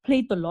people like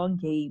played the long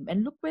game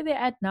and look where they're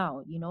at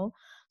now, you know?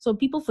 So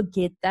people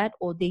forget that,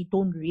 or they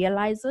don't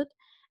realize it.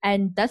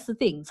 And that's the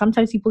thing.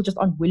 Sometimes people just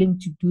aren't willing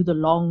to do the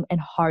long and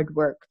hard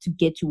work to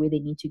get to where they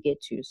need to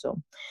get to.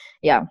 So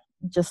yeah,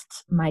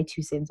 just my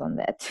 2 cents on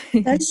that.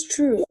 That's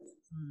true.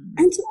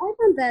 And to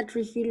add on that,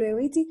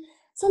 Refilo,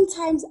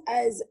 sometimes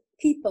as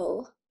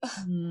people,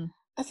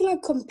 I feel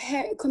like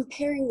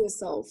comparing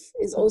yourself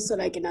is also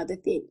like another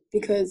thing,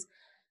 because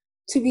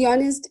to be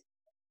honest,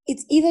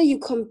 it's either you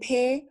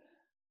compare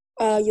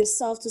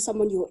yourself to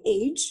someone your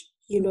age,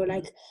 you know,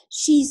 like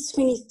she's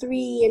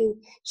 23 and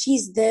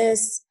she's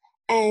this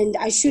and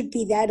I should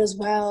be that as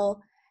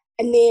well.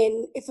 And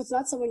then if it's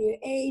not someone your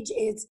age,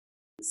 it's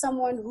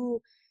someone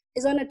who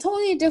is on a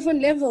totally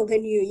different level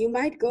than you. You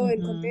might go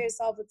and compare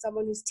yourself with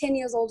someone who's 10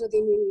 years older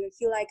than you, and you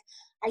feel like,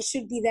 I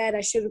should be that, I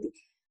should be.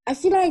 I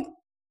feel like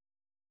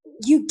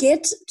you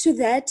get to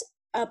that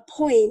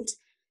point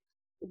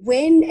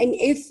when and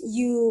if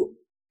you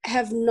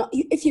have not,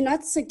 if you're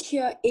not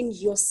secure in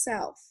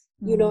yourself,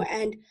 you know,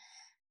 and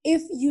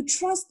if you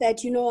trust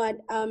that, you know what,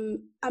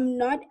 I'm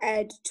not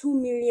at 2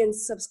 million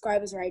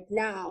subscribers right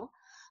now,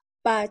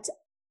 but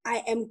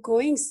I am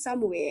going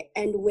somewhere,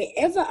 and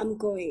wherever I'm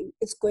going,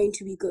 it's going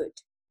to be good.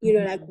 You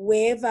know, like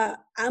wherever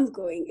I'm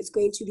going, it's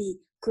going to be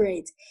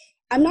great.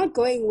 I'm not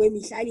going where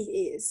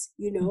Mihlali is,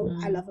 you know.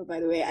 I love her, by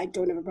the way. I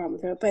don't have a problem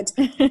with her, but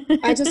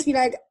I just feel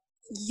like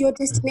your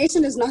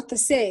destination is not the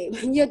same.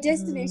 Your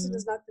destination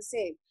is not the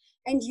same.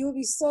 And you'll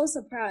be so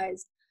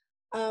surprised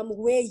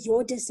where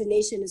your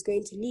destination is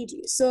going to lead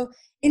you. So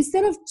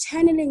instead of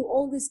channeling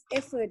all this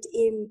effort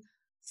in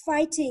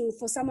fighting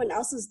for someone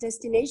else's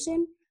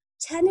destination,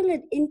 channel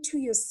it into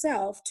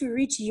yourself to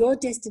reach your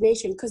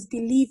destination, because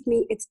believe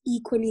me, it's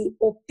equally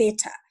or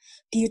better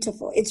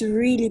beautiful. It's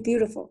really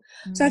beautiful.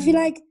 So I feel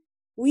like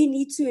we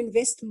need to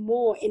invest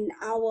more in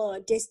our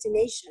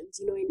destinations,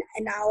 you know,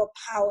 in our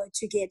power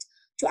to get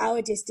to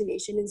our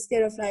destination,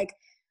 instead of like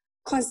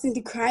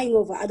constantly crying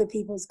over other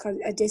people's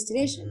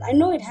destination. I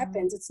know it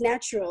happens, it's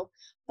natural,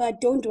 but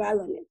don't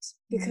dwell on it,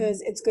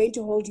 because it's going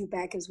to hold you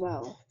back as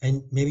well.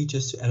 And maybe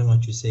just to add on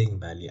what you're saying,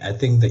 Mbali, I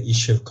think the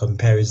issue of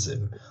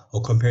comparison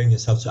or comparing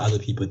yourself to other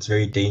people, it's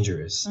very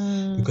dangerous,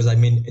 because I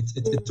mean,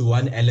 it's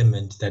one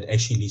element that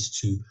actually leads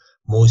to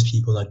most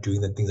people not doing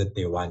the things that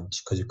they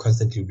want, because you're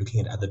constantly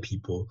looking at other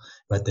people,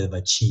 what they've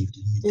achieved.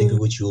 You think of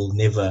which you'll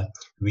never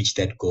reach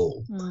that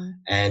goal.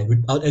 And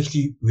without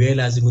actually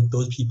realizing that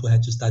those people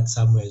had to start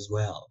somewhere as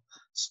well.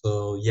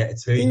 So yeah,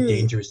 it's very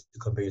dangerous to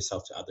compare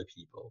yourself to other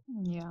people.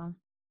 Yeah,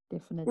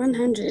 definitely.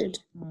 100.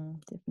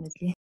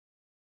 Definitely.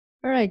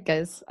 All right,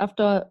 guys,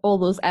 after all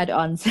those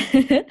add-ons,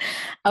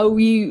 are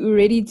we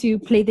ready to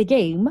play the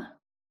game?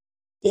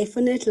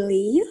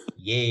 Definitely.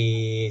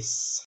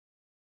 Yes.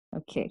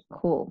 Okay,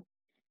 cool.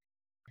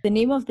 The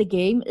name of the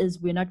game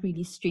is We're Not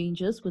Really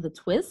Strangers with a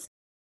twist.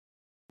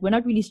 We're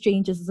Not Really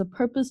Strangers is a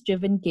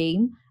purpose-driven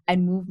game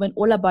and movement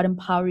all about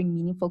empowering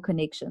meaningful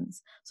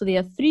connections. So there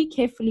are 3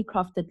 carefully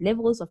crafted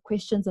levels of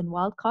questions and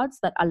wildcards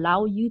that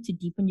allow you to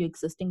deepen your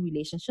existing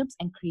relationships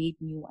and create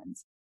new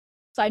ones.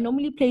 So I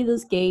normally play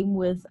this game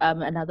with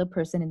another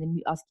person and then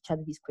we ask each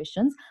other these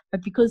questions.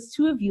 But because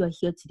 2 of you are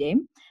here today,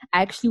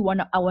 I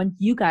want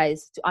you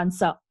guys to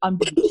answer on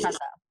each other.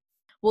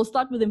 We'll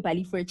start with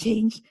Mbali for a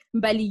change.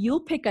 Mbali,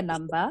 you'll pick a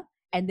number,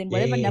 and then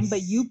whatever number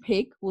you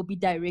pick will be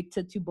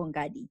directed to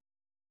Bongani.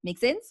 Make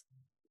sense?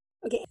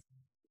 Okay.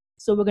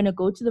 So we're going to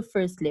go to the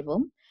first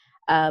level.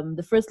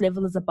 The first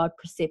level is about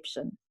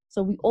perception.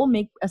 So we all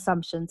make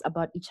assumptions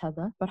about each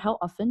other, but how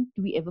often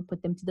do we ever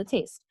put them to the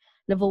test?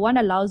 Level 1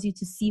 allows you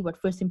to see what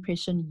first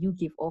impression you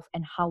give off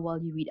and how well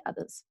you read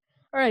others.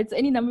 All right, so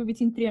any number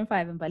between 3 and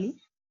 5, Mbali?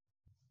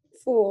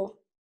 4.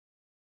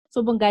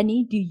 So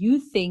Bongani, do you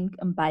think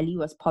Mbali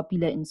was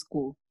popular in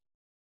school?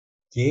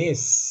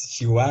 Yes,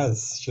 she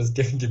was. She was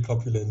definitely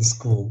popular in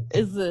school.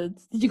 Is it?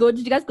 Did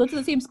you guys go to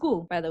the same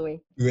school, by the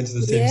way? We went to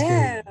the same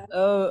school.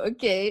 Oh,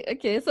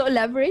 okay. So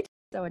elaborate.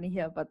 I want to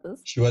hear about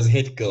this. She was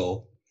head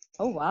girl.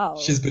 Oh, wow.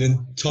 She's been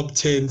in top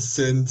 10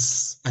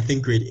 since, I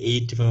think, grade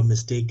 8, if I'm not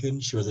mistaken.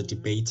 She was a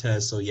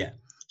debater. So, yeah,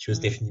 she was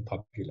definitely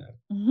popular.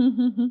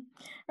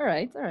 All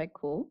right,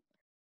 cool.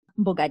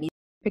 Bongani,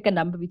 pick a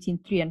number between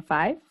 3 and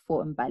 5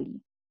 for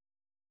Mbali.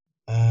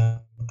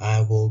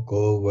 I will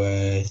go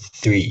with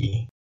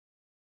 3.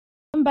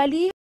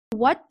 Mbali,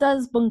 what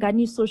does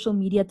Bongani's social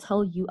media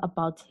tell you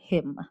about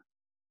him?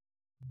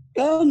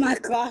 Oh my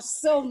gosh,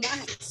 so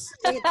much.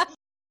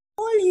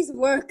 All his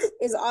work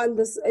is on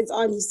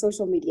his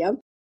social media.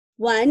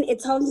 1, it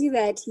tells you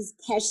that he's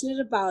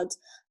passionate about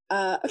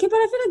okay, but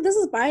I feel like this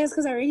is biased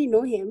because I already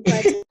know him,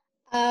 but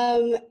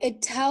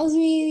it tells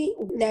me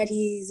that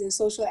he's a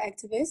social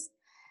activist.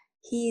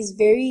 He's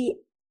very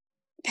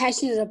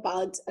passionate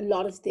about a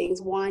lot of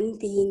things. 1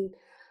 being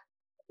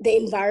the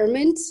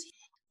environment.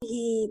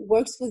 He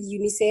works with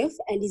UNICEF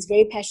and he's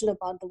very passionate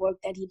about the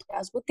work that he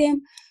does with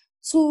them.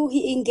 So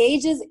he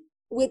engages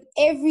with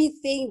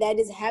everything that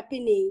is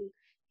happening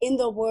in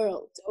the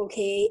world,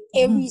 okay?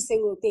 Every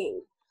single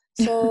thing.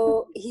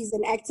 So he's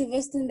an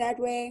activist in that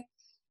way.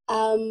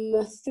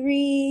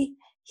 3,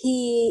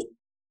 he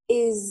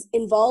is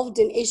involved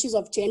in issues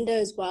of gender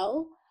as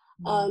well,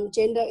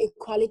 gender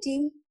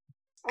equality.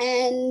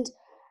 And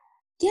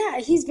yeah,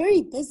 he's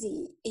very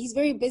busy.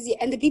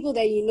 And the people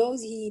that he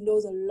knows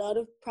a lot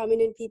of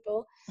prominent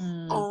people.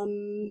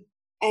 And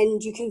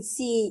you can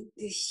see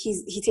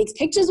he takes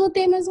pictures with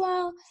them as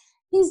well.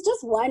 He's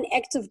just one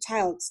active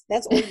child.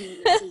 That's all he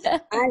is.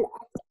 An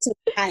active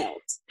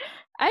child.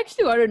 I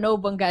actually want to know,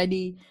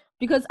 Bongani,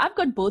 because I've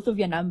got both of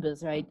your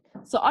numbers, right?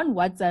 So on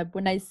WhatsApp,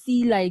 when I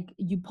see like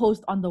you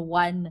post on the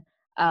one,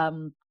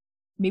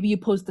 maybe you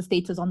post the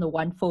status on the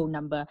one phone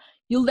number,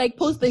 you'll like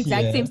post the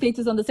exact same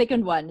status on the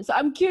second one. So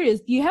I'm curious,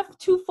 do you have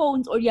 2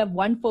 phones or do you have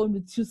 1 phone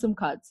with 2 SIM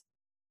cards?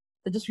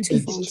 That just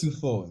repeat. It's 2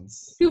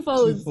 phones. 2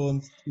 phones. 2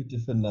 phones, 2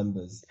 different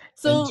numbers.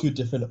 So, and 2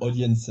 different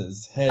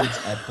audiences. Hence,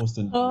 I post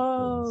on 2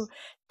 phones.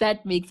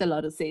 That makes a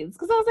lot of sense.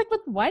 Because I was like,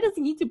 but why does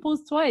he need to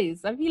post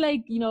twice? I feel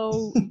like,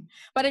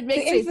 but it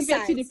makes sense. You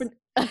got 2 different.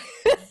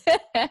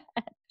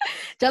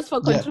 Just for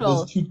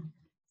control.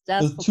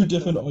 There's 2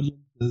 different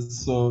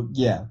audiences. So,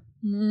 yeah.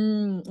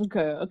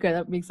 Okay,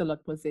 that makes a lot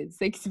more sense.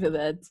 Thanks for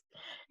that.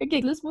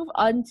 Okay, let's move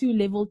on to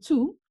level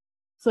 2.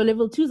 So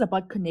level 2 is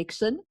about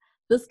connection.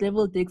 This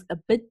level digs a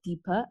bit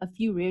deeper. A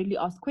few rarely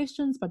asked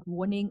questions, but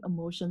warning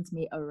emotions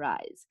may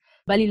arise.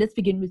 Bali, let's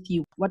begin with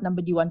you. What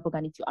number do you want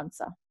Bongani to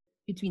answer?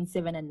 Between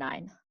 7 and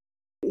 9.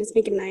 Let's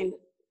make it 9.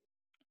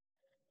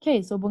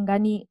 Okay, so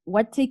Bongani,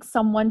 what takes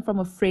someone from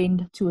a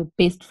friend to a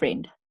best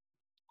friend?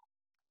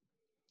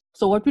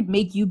 So what would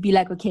make you be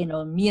like, okay,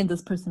 no, me and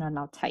this person are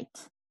now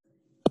tight?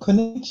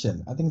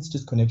 Connection. I think it's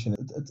just connection.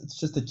 It's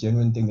just a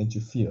genuine thing that you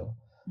feel.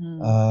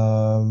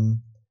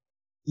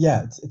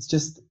 It's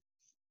just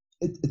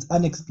it's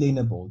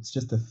unexplainable. It's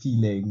just a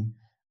feeling,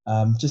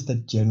 just a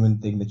genuine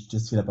thing that you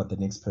just feel about the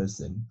next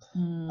person.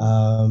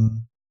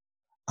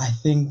 I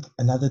think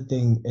another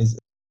thing is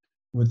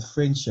with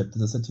friendship,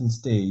 there's a certain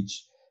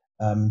stage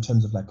in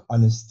terms of like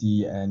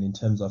honesty and in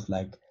terms of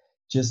like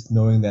just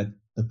knowing that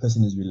the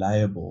person is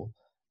reliable.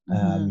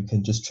 You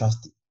can just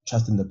trust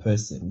in the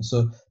person.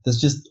 So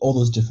there's just all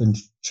those different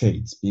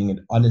traits, being it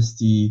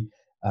honesty,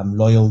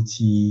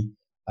 loyalty,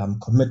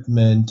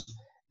 commitment,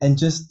 and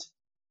just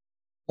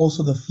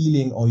also the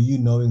feeling or you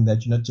knowing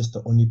that you're not just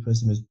the only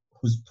person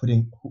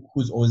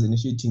who's always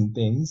initiating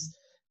things,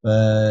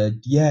 but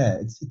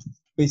it's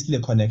basically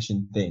a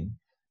connection thing.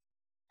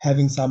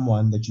 Having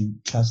someone that you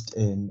trust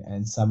in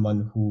and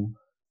someone who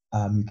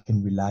you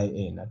can rely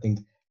in. I think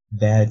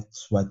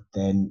that's what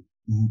then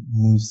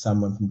moves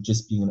someone from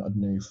just being an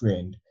ordinary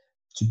friend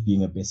to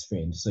being a best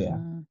friend. So yeah.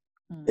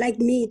 Like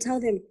me, tell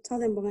them,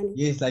 Bongani.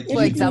 Yes, like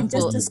for example.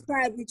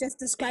 You just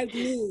described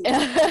me.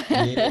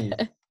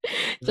 Yes.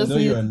 I know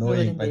you're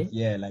annoying, but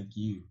yeah, like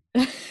you.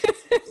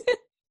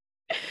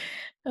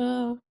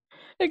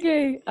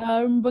 Okay.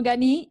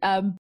 Bongani,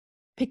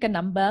 pick a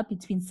number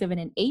between 7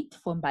 and 8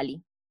 for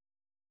Mbali.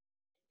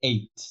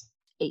 8.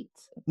 8.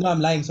 No, I'm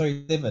lying.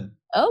 Sorry, 7.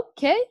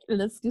 Okay,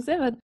 let's do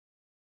 7.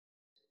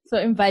 So,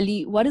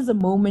 Mbali, what is a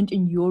moment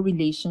in your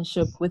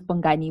relationship with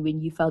Bongani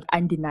when you felt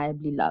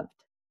undeniably loved?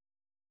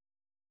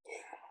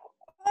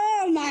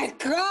 Oh my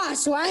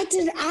gosh, why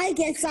did I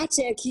get such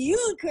a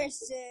cute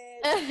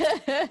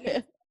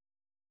question?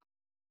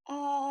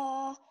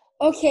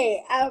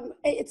 Okay,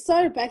 it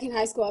started back in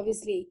high school,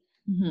 obviously.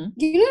 Mm-hmm.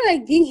 You know,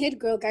 like being head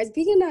girl, guys,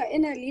 being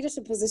in a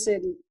leadership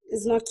position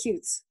is not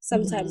cute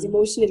sometimes,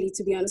 emotionally,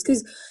 to be honest,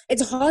 because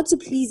it's hard to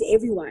please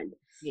everyone.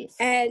 Yes.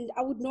 And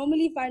I would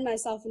normally find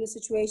myself in a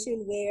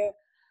situation where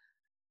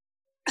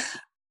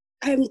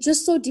I'm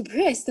just so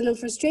depressed and I'm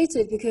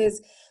frustrated because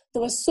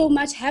there was so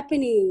much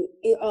happening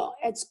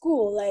at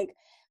school. Like,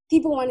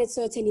 people wanted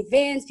certain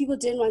events, people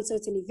didn't want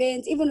certain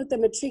events, even with the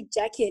matric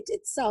jacket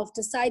itself,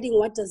 deciding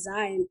what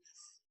design.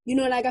 You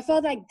know, like, I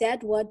felt like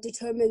that what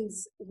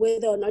determines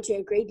whether or not you're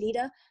a great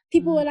leader.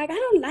 People were like, I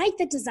don't like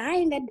the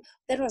design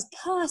that was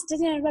passed,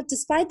 but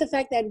despite the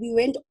fact that we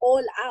went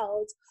all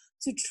out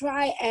to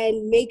try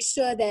and make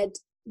sure that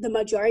the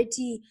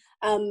majority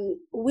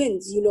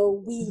wins. You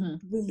know, we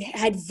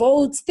had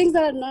votes, things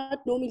that are not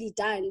normally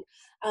done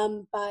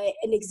by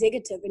an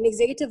executive. An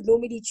executive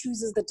normally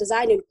chooses the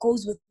design and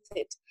goes with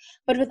it.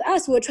 But with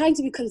us, we're trying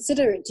to be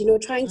considerate, you know,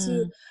 trying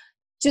to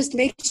just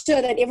make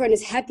sure that everyone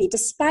is happy.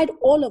 Despite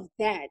all of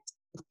that,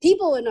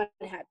 people were not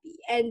happy.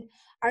 And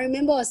I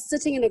remember I was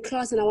sitting in a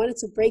class and I wanted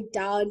to break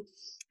down.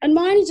 And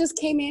Mani just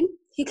came in.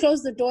 He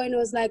closed the door and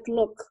was like,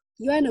 look,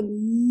 you're an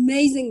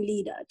amazing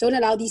leader. Don't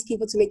allow these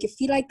people to make you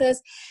feel like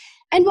this.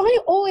 And Mani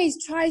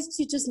always tries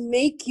to just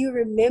make you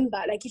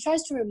remember. Like, he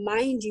tries to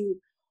remind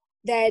you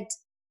that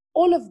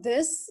all of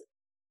this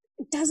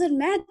doesn't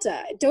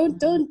matter.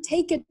 Don't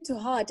take it to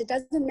heart. It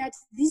doesn't matter.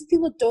 These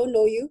people don't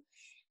know you.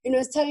 You know,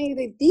 it's telling you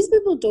that these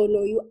people don't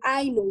know you.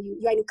 I know you.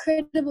 You're an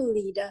incredible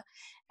leader.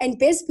 And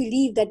best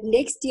believe that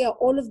next year,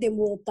 all of them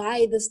will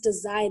buy this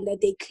design that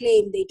they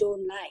claim they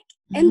don't like.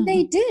 And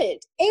they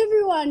did.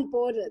 Everyone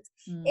bought it.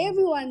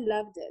 Everyone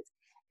loved it.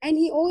 And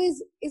he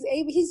always is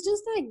able, he's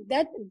just like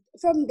that.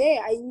 From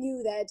there, I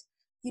knew that,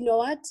 you know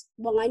what?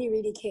 Bongani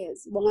really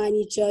cares.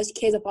 Bongani just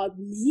cares about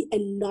me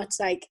and not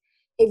like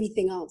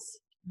everything else.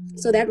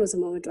 So that was a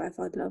moment where I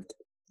felt loved.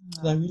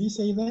 Did I really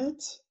say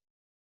that?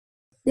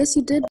 Yes,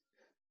 you did.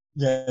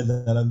 Yeah,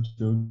 that I'm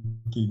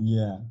joking.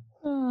 Yeah.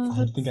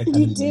 I think I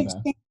can't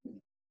remember.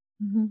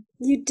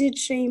 You did,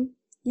 Shame.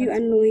 You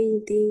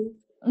annoying thing.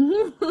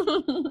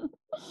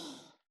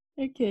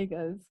 Okay,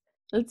 guys.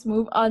 Let's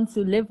move on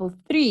to level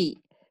 3.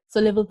 So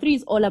level 3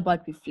 is all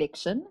about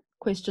reflection.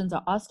 Questions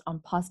are asked on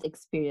past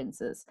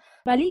experiences.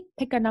 Mbali,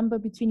 pick a number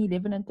between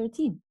 11 and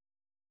 13.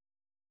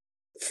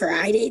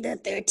 Friday the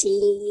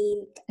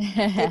 13th.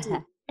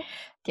 13.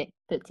 Okay,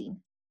 13.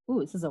 Ooh,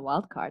 this is a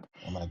wild card.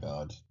 Oh my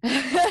God.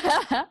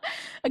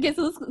 Okay,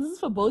 so this is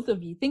for both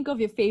of you. Think of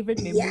your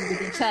favorite memory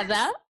with each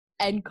other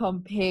and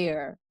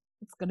compare.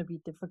 It's going to be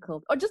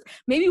difficult. Or just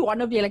maybe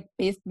one of your like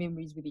best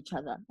memories with each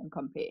other and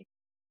compare.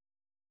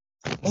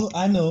 Oh,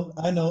 I know.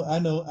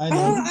 Oh,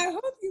 I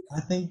hope you. I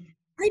think.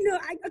 I know.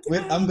 Okay,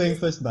 wait, I'm going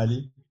first,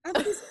 Mbali.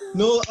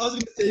 No, I was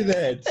going to say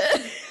that.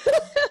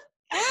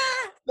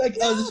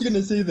 I was just going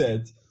to say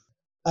that.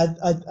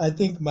 I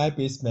think my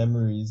best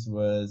memories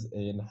was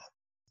in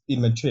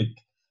matric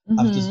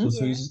after school.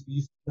 So we used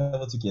to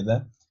travel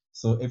together.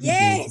 So every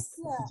day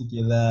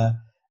together,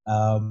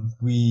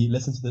 we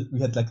listened to we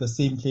had like the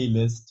same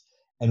playlist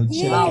and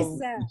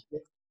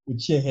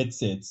we'd share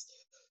headsets.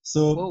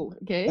 So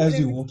as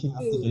we were walking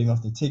after getting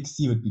off the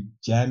taxi, we'd be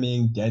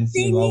jamming,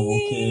 dancing while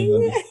walking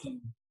on the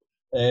street.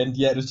 And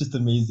yeah, it was just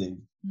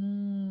amazing.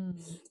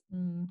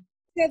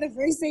 Yeah, the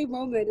very same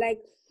moment. Like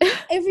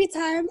every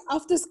time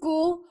after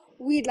school,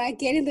 we'd like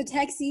get in the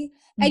taxi,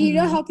 and you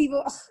know how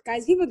people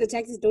in the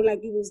taxis don't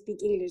like people who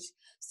speak English.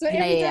 So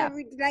every time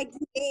we'd like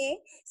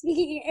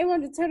speaking,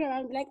 everyone would turn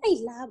around and be like, "I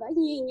love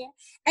it,"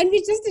 and we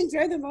just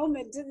enjoy the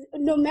moment,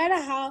 no matter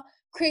how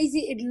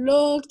crazy it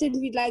looked. And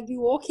we'd like be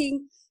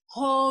walking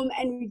home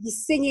and we'd be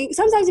singing.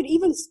 Sometimes we'd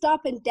even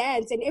stop and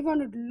dance, and everyone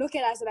would look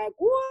at us like,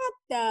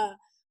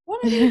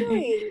 what are they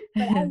doing?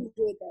 But I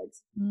enjoyed that.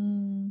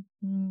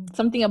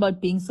 Something about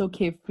being so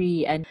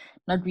carefree and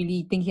not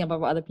really thinking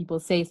about what other people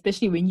say,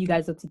 especially when you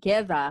guys are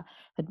together,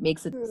 that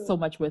makes it so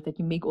much worth it.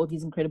 You make all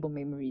these incredible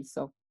memories.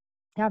 So,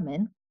 yeah,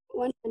 man.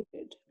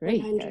 100.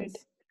 Great, 100. guys.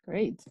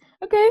 Great.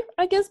 Okay,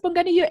 I guess,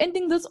 Bongani, you're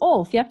ending this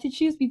off. You have to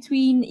choose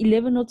between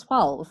 11 or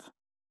 12.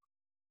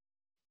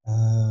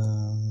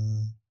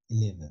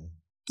 11.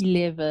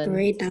 11.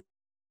 Great.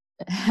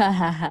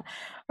 All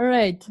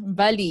right,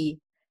 Mbali.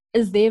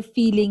 Is there a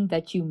feeling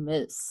that you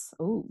miss?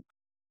 Oh.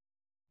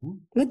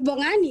 With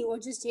Bongani or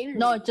just generally?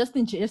 No, just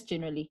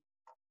generally.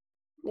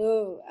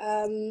 Oh,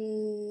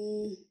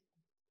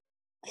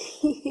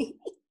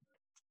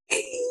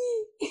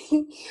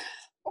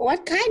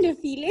 what kind of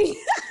feeling?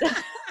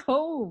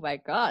 Oh my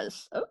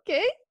gosh.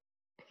 Okay.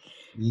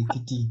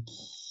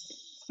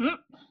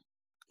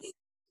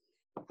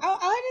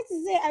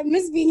 say I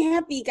miss being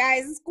happy,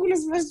 guys. School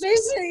is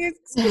frustrating.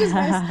 School is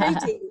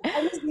frustrating.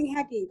 I miss being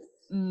happy.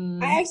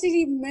 I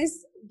actually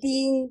miss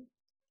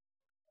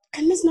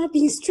not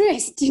being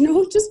stressed,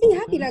 just being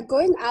happy, like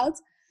going out.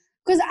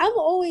 Because I'm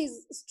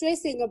always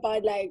stressing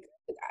about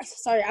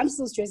I'm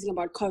still stressing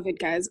about COVID,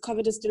 guys.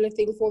 COVID is still a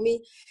thing for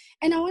me.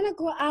 And I want to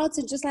go out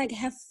and just like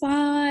have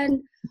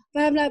fun.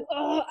 But I'm like,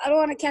 oh, I don't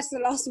want to catch the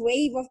last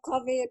wave of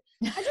COVID.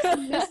 I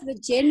just miss the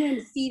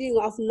genuine feeling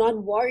of not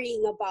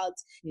worrying about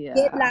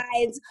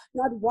deadlines,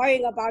 not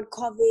worrying about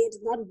COVID,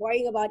 not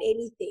worrying about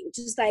anything.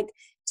 Just like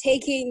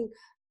taking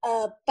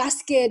a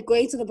basket,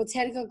 going to the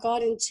botanical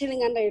garden,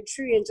 chilling under a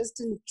tree and just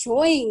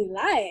enjoying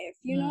life,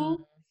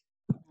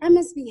 I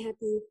miss being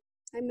happy.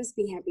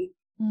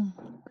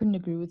 Couldn't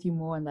agree with you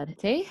more on that.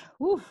 Hey,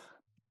 Oof.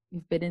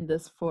 We've been in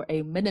this for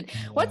a minute.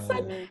 What's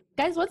that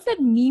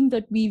meme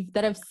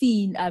that I've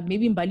seen?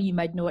 Maybe in Bali you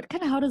might know it.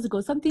 Kind of, how does it go?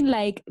 Something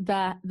like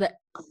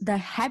the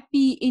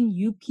happy in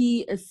UP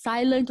is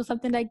silent, or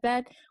something like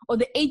that, or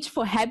the H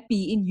for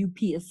happy in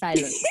UP is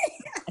silent.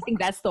 I think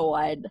that's the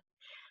one.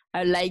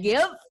 I'm like,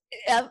 yep,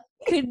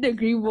 couldn't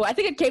agree more. I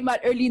think it came out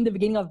early in the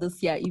beginning of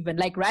this year, even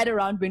like right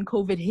around when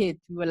COVID hit.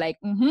 We were like,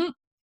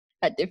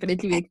 that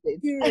definitely makes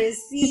sense.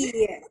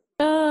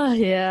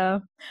 Yeah.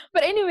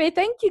 But anyway,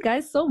 thank you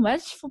guys so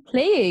much for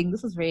playing.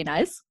 This was very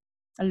nice.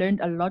 I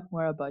learned a lot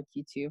more about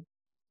you too.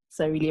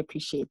 So I really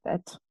appreciate that.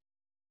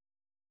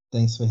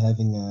 Thanks for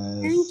having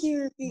us. Thank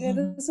you,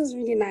 Rafika. This was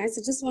really nice.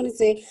 I just want to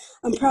say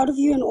I'm proud of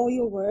you and all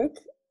your work.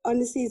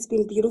 Honestly, it's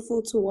been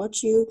beautiful to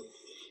watch you,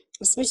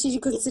 especially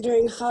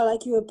considering how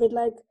you were a bit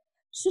like,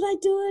 should I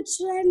do it?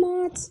 Should I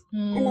not?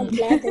 And I'm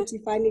glad that you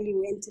finally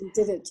went and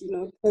did it,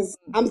 because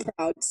I'm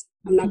proud.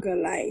 I'm not going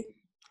to lie.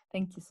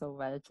 Thank you so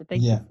much.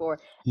 Thank you for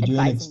you do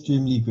an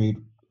extremely great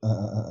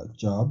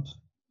job.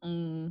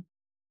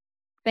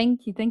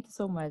 Thank you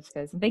so much,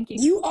 guys, and thank you.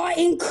 You are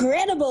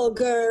incredible,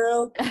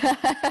 girl.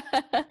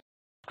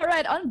 All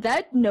right, on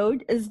that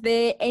note, is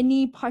there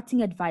any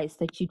parting advice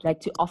that you'd like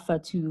to offer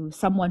to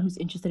someone who's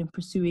interested in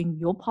pursuing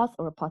your path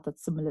or a path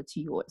that's similar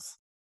to yours?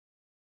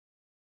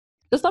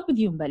 Let's start with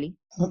you, Mbali.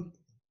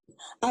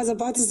 I was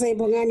about to say,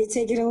 Bongani,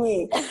 take it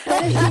away.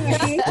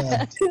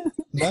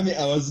 Mommy,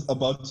 I was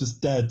about to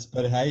start,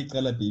 but hi,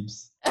 Kala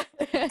Beeps.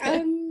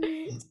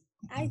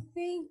 I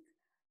think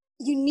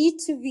you need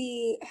to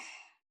be,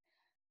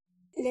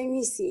 let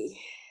me see.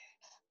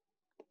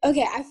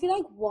 Okay, I feel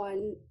like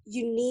one,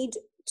 you need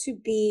to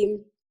be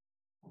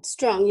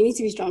strong. You need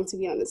to be strong, to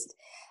be honest.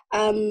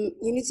 You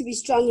need to be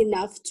strong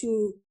enough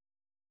to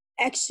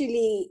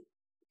actually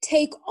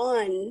take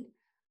on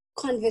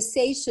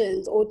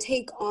conversations or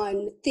take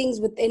on things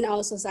within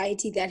our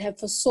society that have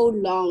for so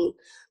long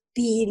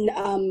been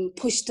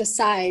pushed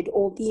aside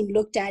or been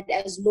looked at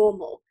as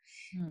normal.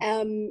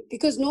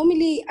 Because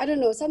normally, I don't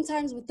know,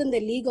 sometimes within the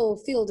legal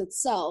field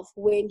itself,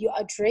 when you're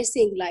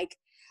addressing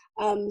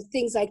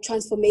things like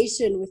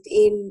transformation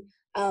within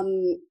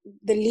the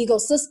legal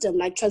system,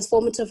 like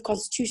transformative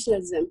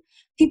constitutionalism,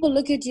 people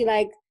look at you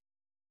like,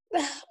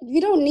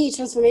 we don't need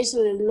transformation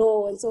in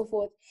law and so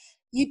forth.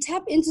 You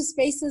tap into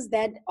spaces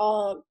that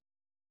are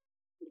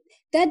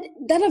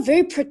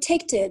very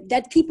protected,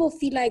 that people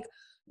feel like,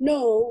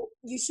 no,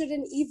 you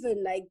shouldn't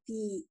even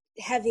be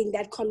having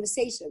that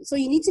conversation. So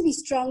you need to be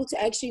strong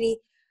to actually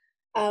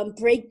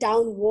break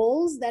down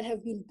walls that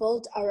have been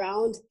built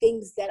around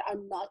things that are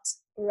not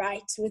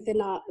right within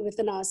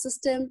our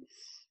system.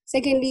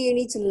 Secondly, you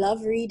need to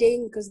love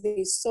reading, because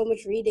there's so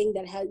much reading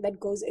that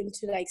goes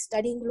into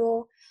studying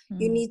law.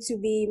 You need to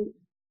be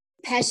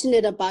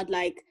passionate about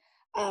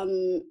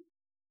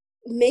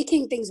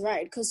making things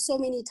right, because so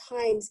many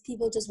times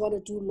people just want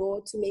to do law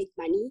to make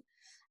money,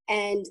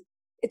 and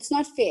it's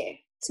not fair,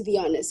 to be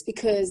honest,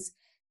 because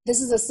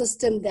this is a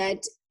system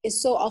that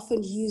is so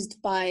often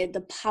used by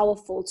the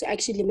powerful to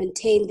actually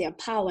maintain their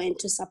power and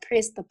to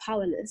suppress the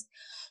powerless.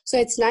 So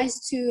it's nice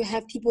to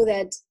have people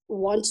that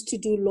want to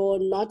do law,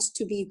 not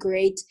to be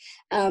great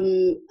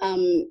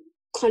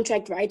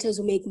contract writers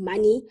who make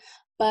money,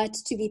 but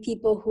to be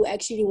people who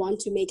actually want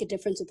to make a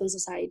difference within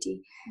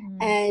society.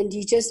 And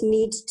you just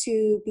need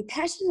to be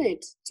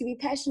passionate,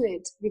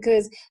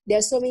 because there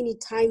are so many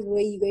times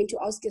where you're going to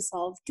ask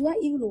yourself, do I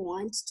even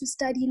want to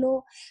study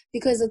law?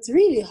 Because it's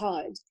really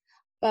hard.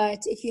 But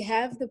if you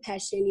have the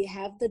passion, you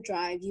have the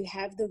drive, you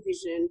have the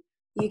vision,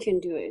 you can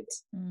do it.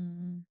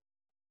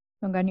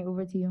 Bongani,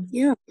 over to you.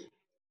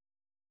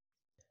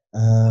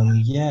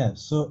 Yeah.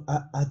 So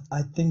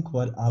I think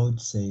what I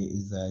would say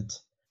is that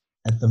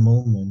at the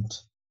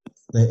moment,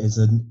 there is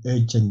an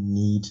urgent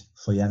need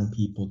for young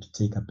people to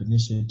take up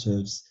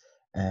initiatives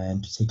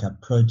and to take up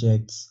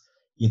projects,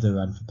 either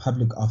run for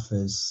public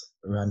office,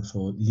 run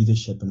for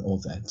leadership and all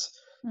that.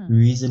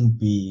 Reason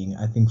being,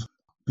 I think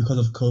because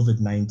of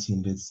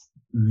COVID-19, it's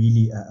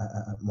really,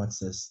 it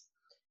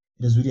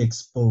has really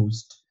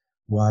exposed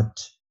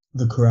what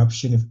the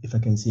corruption, if I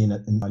can say, in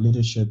our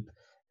leadership,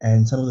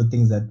 and some of the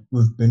things that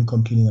we've been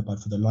complaining about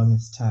for the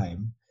longest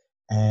time.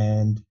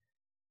 And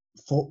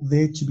for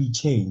there to be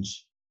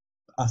change,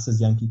 us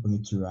as young people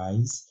need to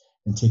rise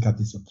and take up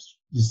this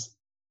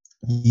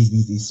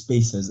these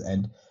spaces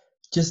and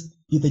just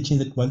be the change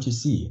that we want to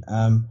see.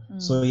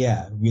 So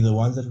yeah, we're the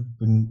ones that have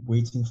been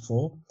waiting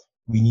for.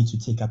 We need to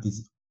take up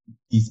these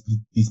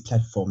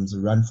platforms,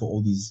 run for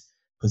all these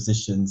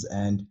positions,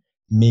 and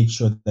make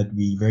sure that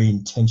we're very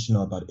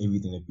intentional about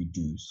everything that we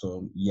do.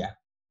 So yeah.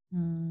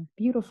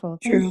 Beautiful.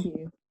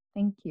 True.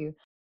 Thank you.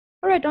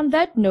 All right, on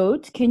that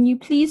note, can you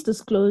please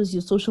disclose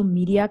your social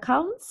media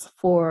accounts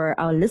for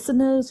our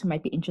listeners who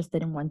might be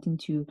interested in wanting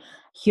to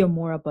hear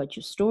more about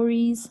your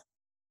stories?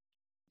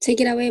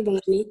 Take it away,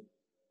 Bongani.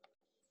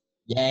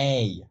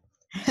 Yay.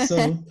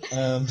 So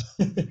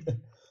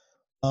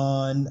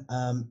on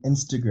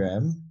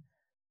Instagram,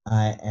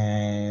 I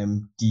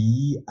am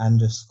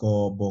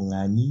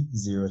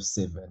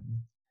D_Bongani07.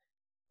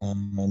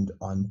 And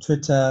on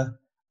Twitter,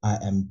 I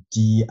am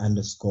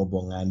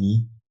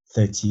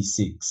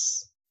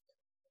D_Bongani36.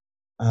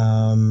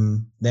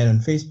 Then on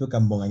Facebook,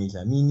 I'm Bongani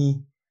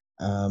Dlamini.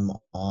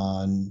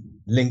 On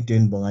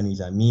LinkedIn, Bongani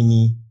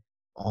Dlamini.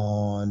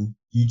 On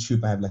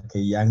YouTube, I have like a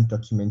young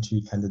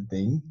documentary kind of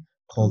thing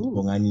called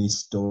Bongani's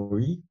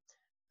Story.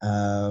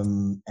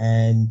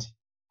 And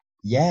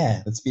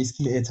yeah, that's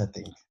basically it, I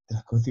think. Did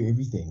I go through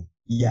everything?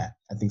 Yeah,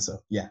 I think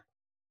so. Yeah.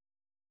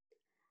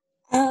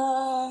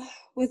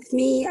 With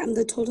me, I'm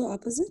the total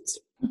opposite.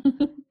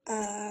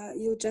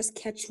 You'll just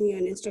catch me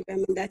on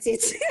Instagram and that's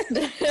it.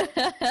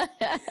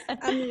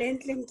 I'm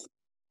Lentlim.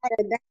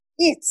 That's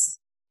it.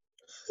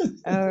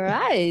 All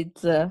right.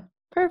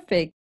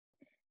 Perfect.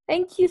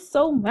 Thank you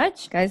so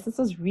much, guys. This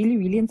was really,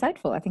 really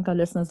insightful. I think our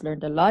listeners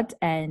learned a lot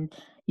and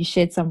you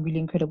shared some really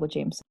incredible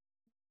gems.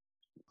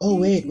 Oh,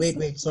 wait.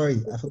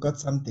 Sorry, I forgot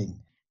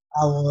something.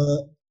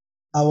 Our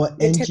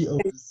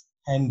NGO's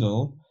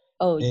handle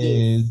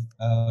is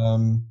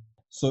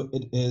so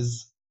it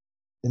is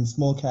in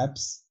small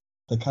caps,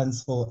 the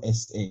Council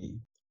SA,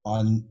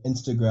 on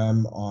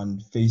Instagram,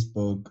 on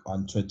Facebook,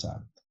 on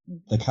Twitter.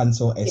 The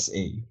Council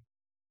SA.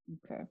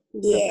 Okay.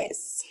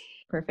 Yes.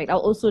 Perfect. I'll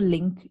also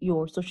link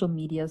your social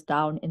medias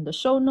down in the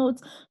show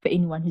notes for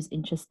anyone who's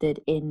interested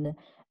in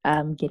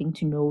getting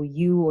to know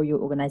you or your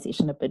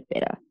organization a bit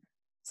better.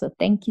 So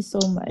thank you so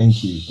much.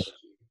 Thank you.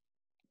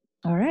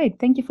 All right.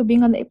 Thank you for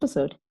being on the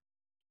episode.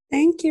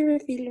 Thank you,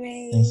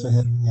 Refilwe. Thanks for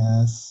having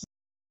us.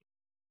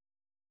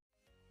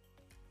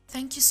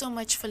 Thank you so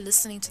much for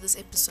listening to this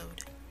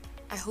episode.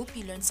 I hope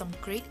you learned some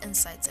great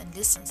insights and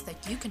lessons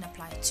that you can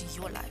apply to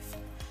your life.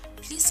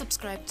 Please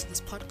subscribe to this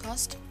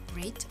podcast,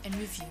 rate and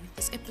review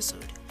this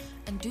episode,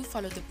 and do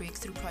follow the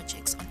Breakthrough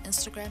Projects on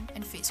Instagram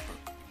and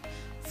Facebook.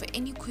 For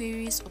any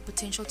queries or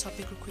potential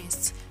topic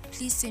requests,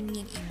 please send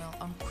me an email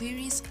on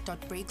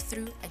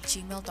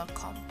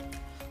queries.breakthrough@gmail.com.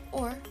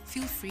 Or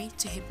feel free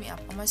to hit me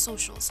up on my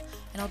socials,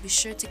 and I'll be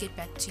sure to get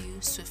back to you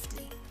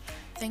swiftly.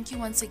 Thank you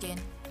once again.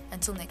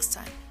 Until next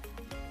time.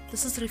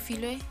 This is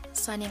Refilwe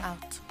signing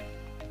out.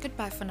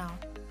 Goodbye for now.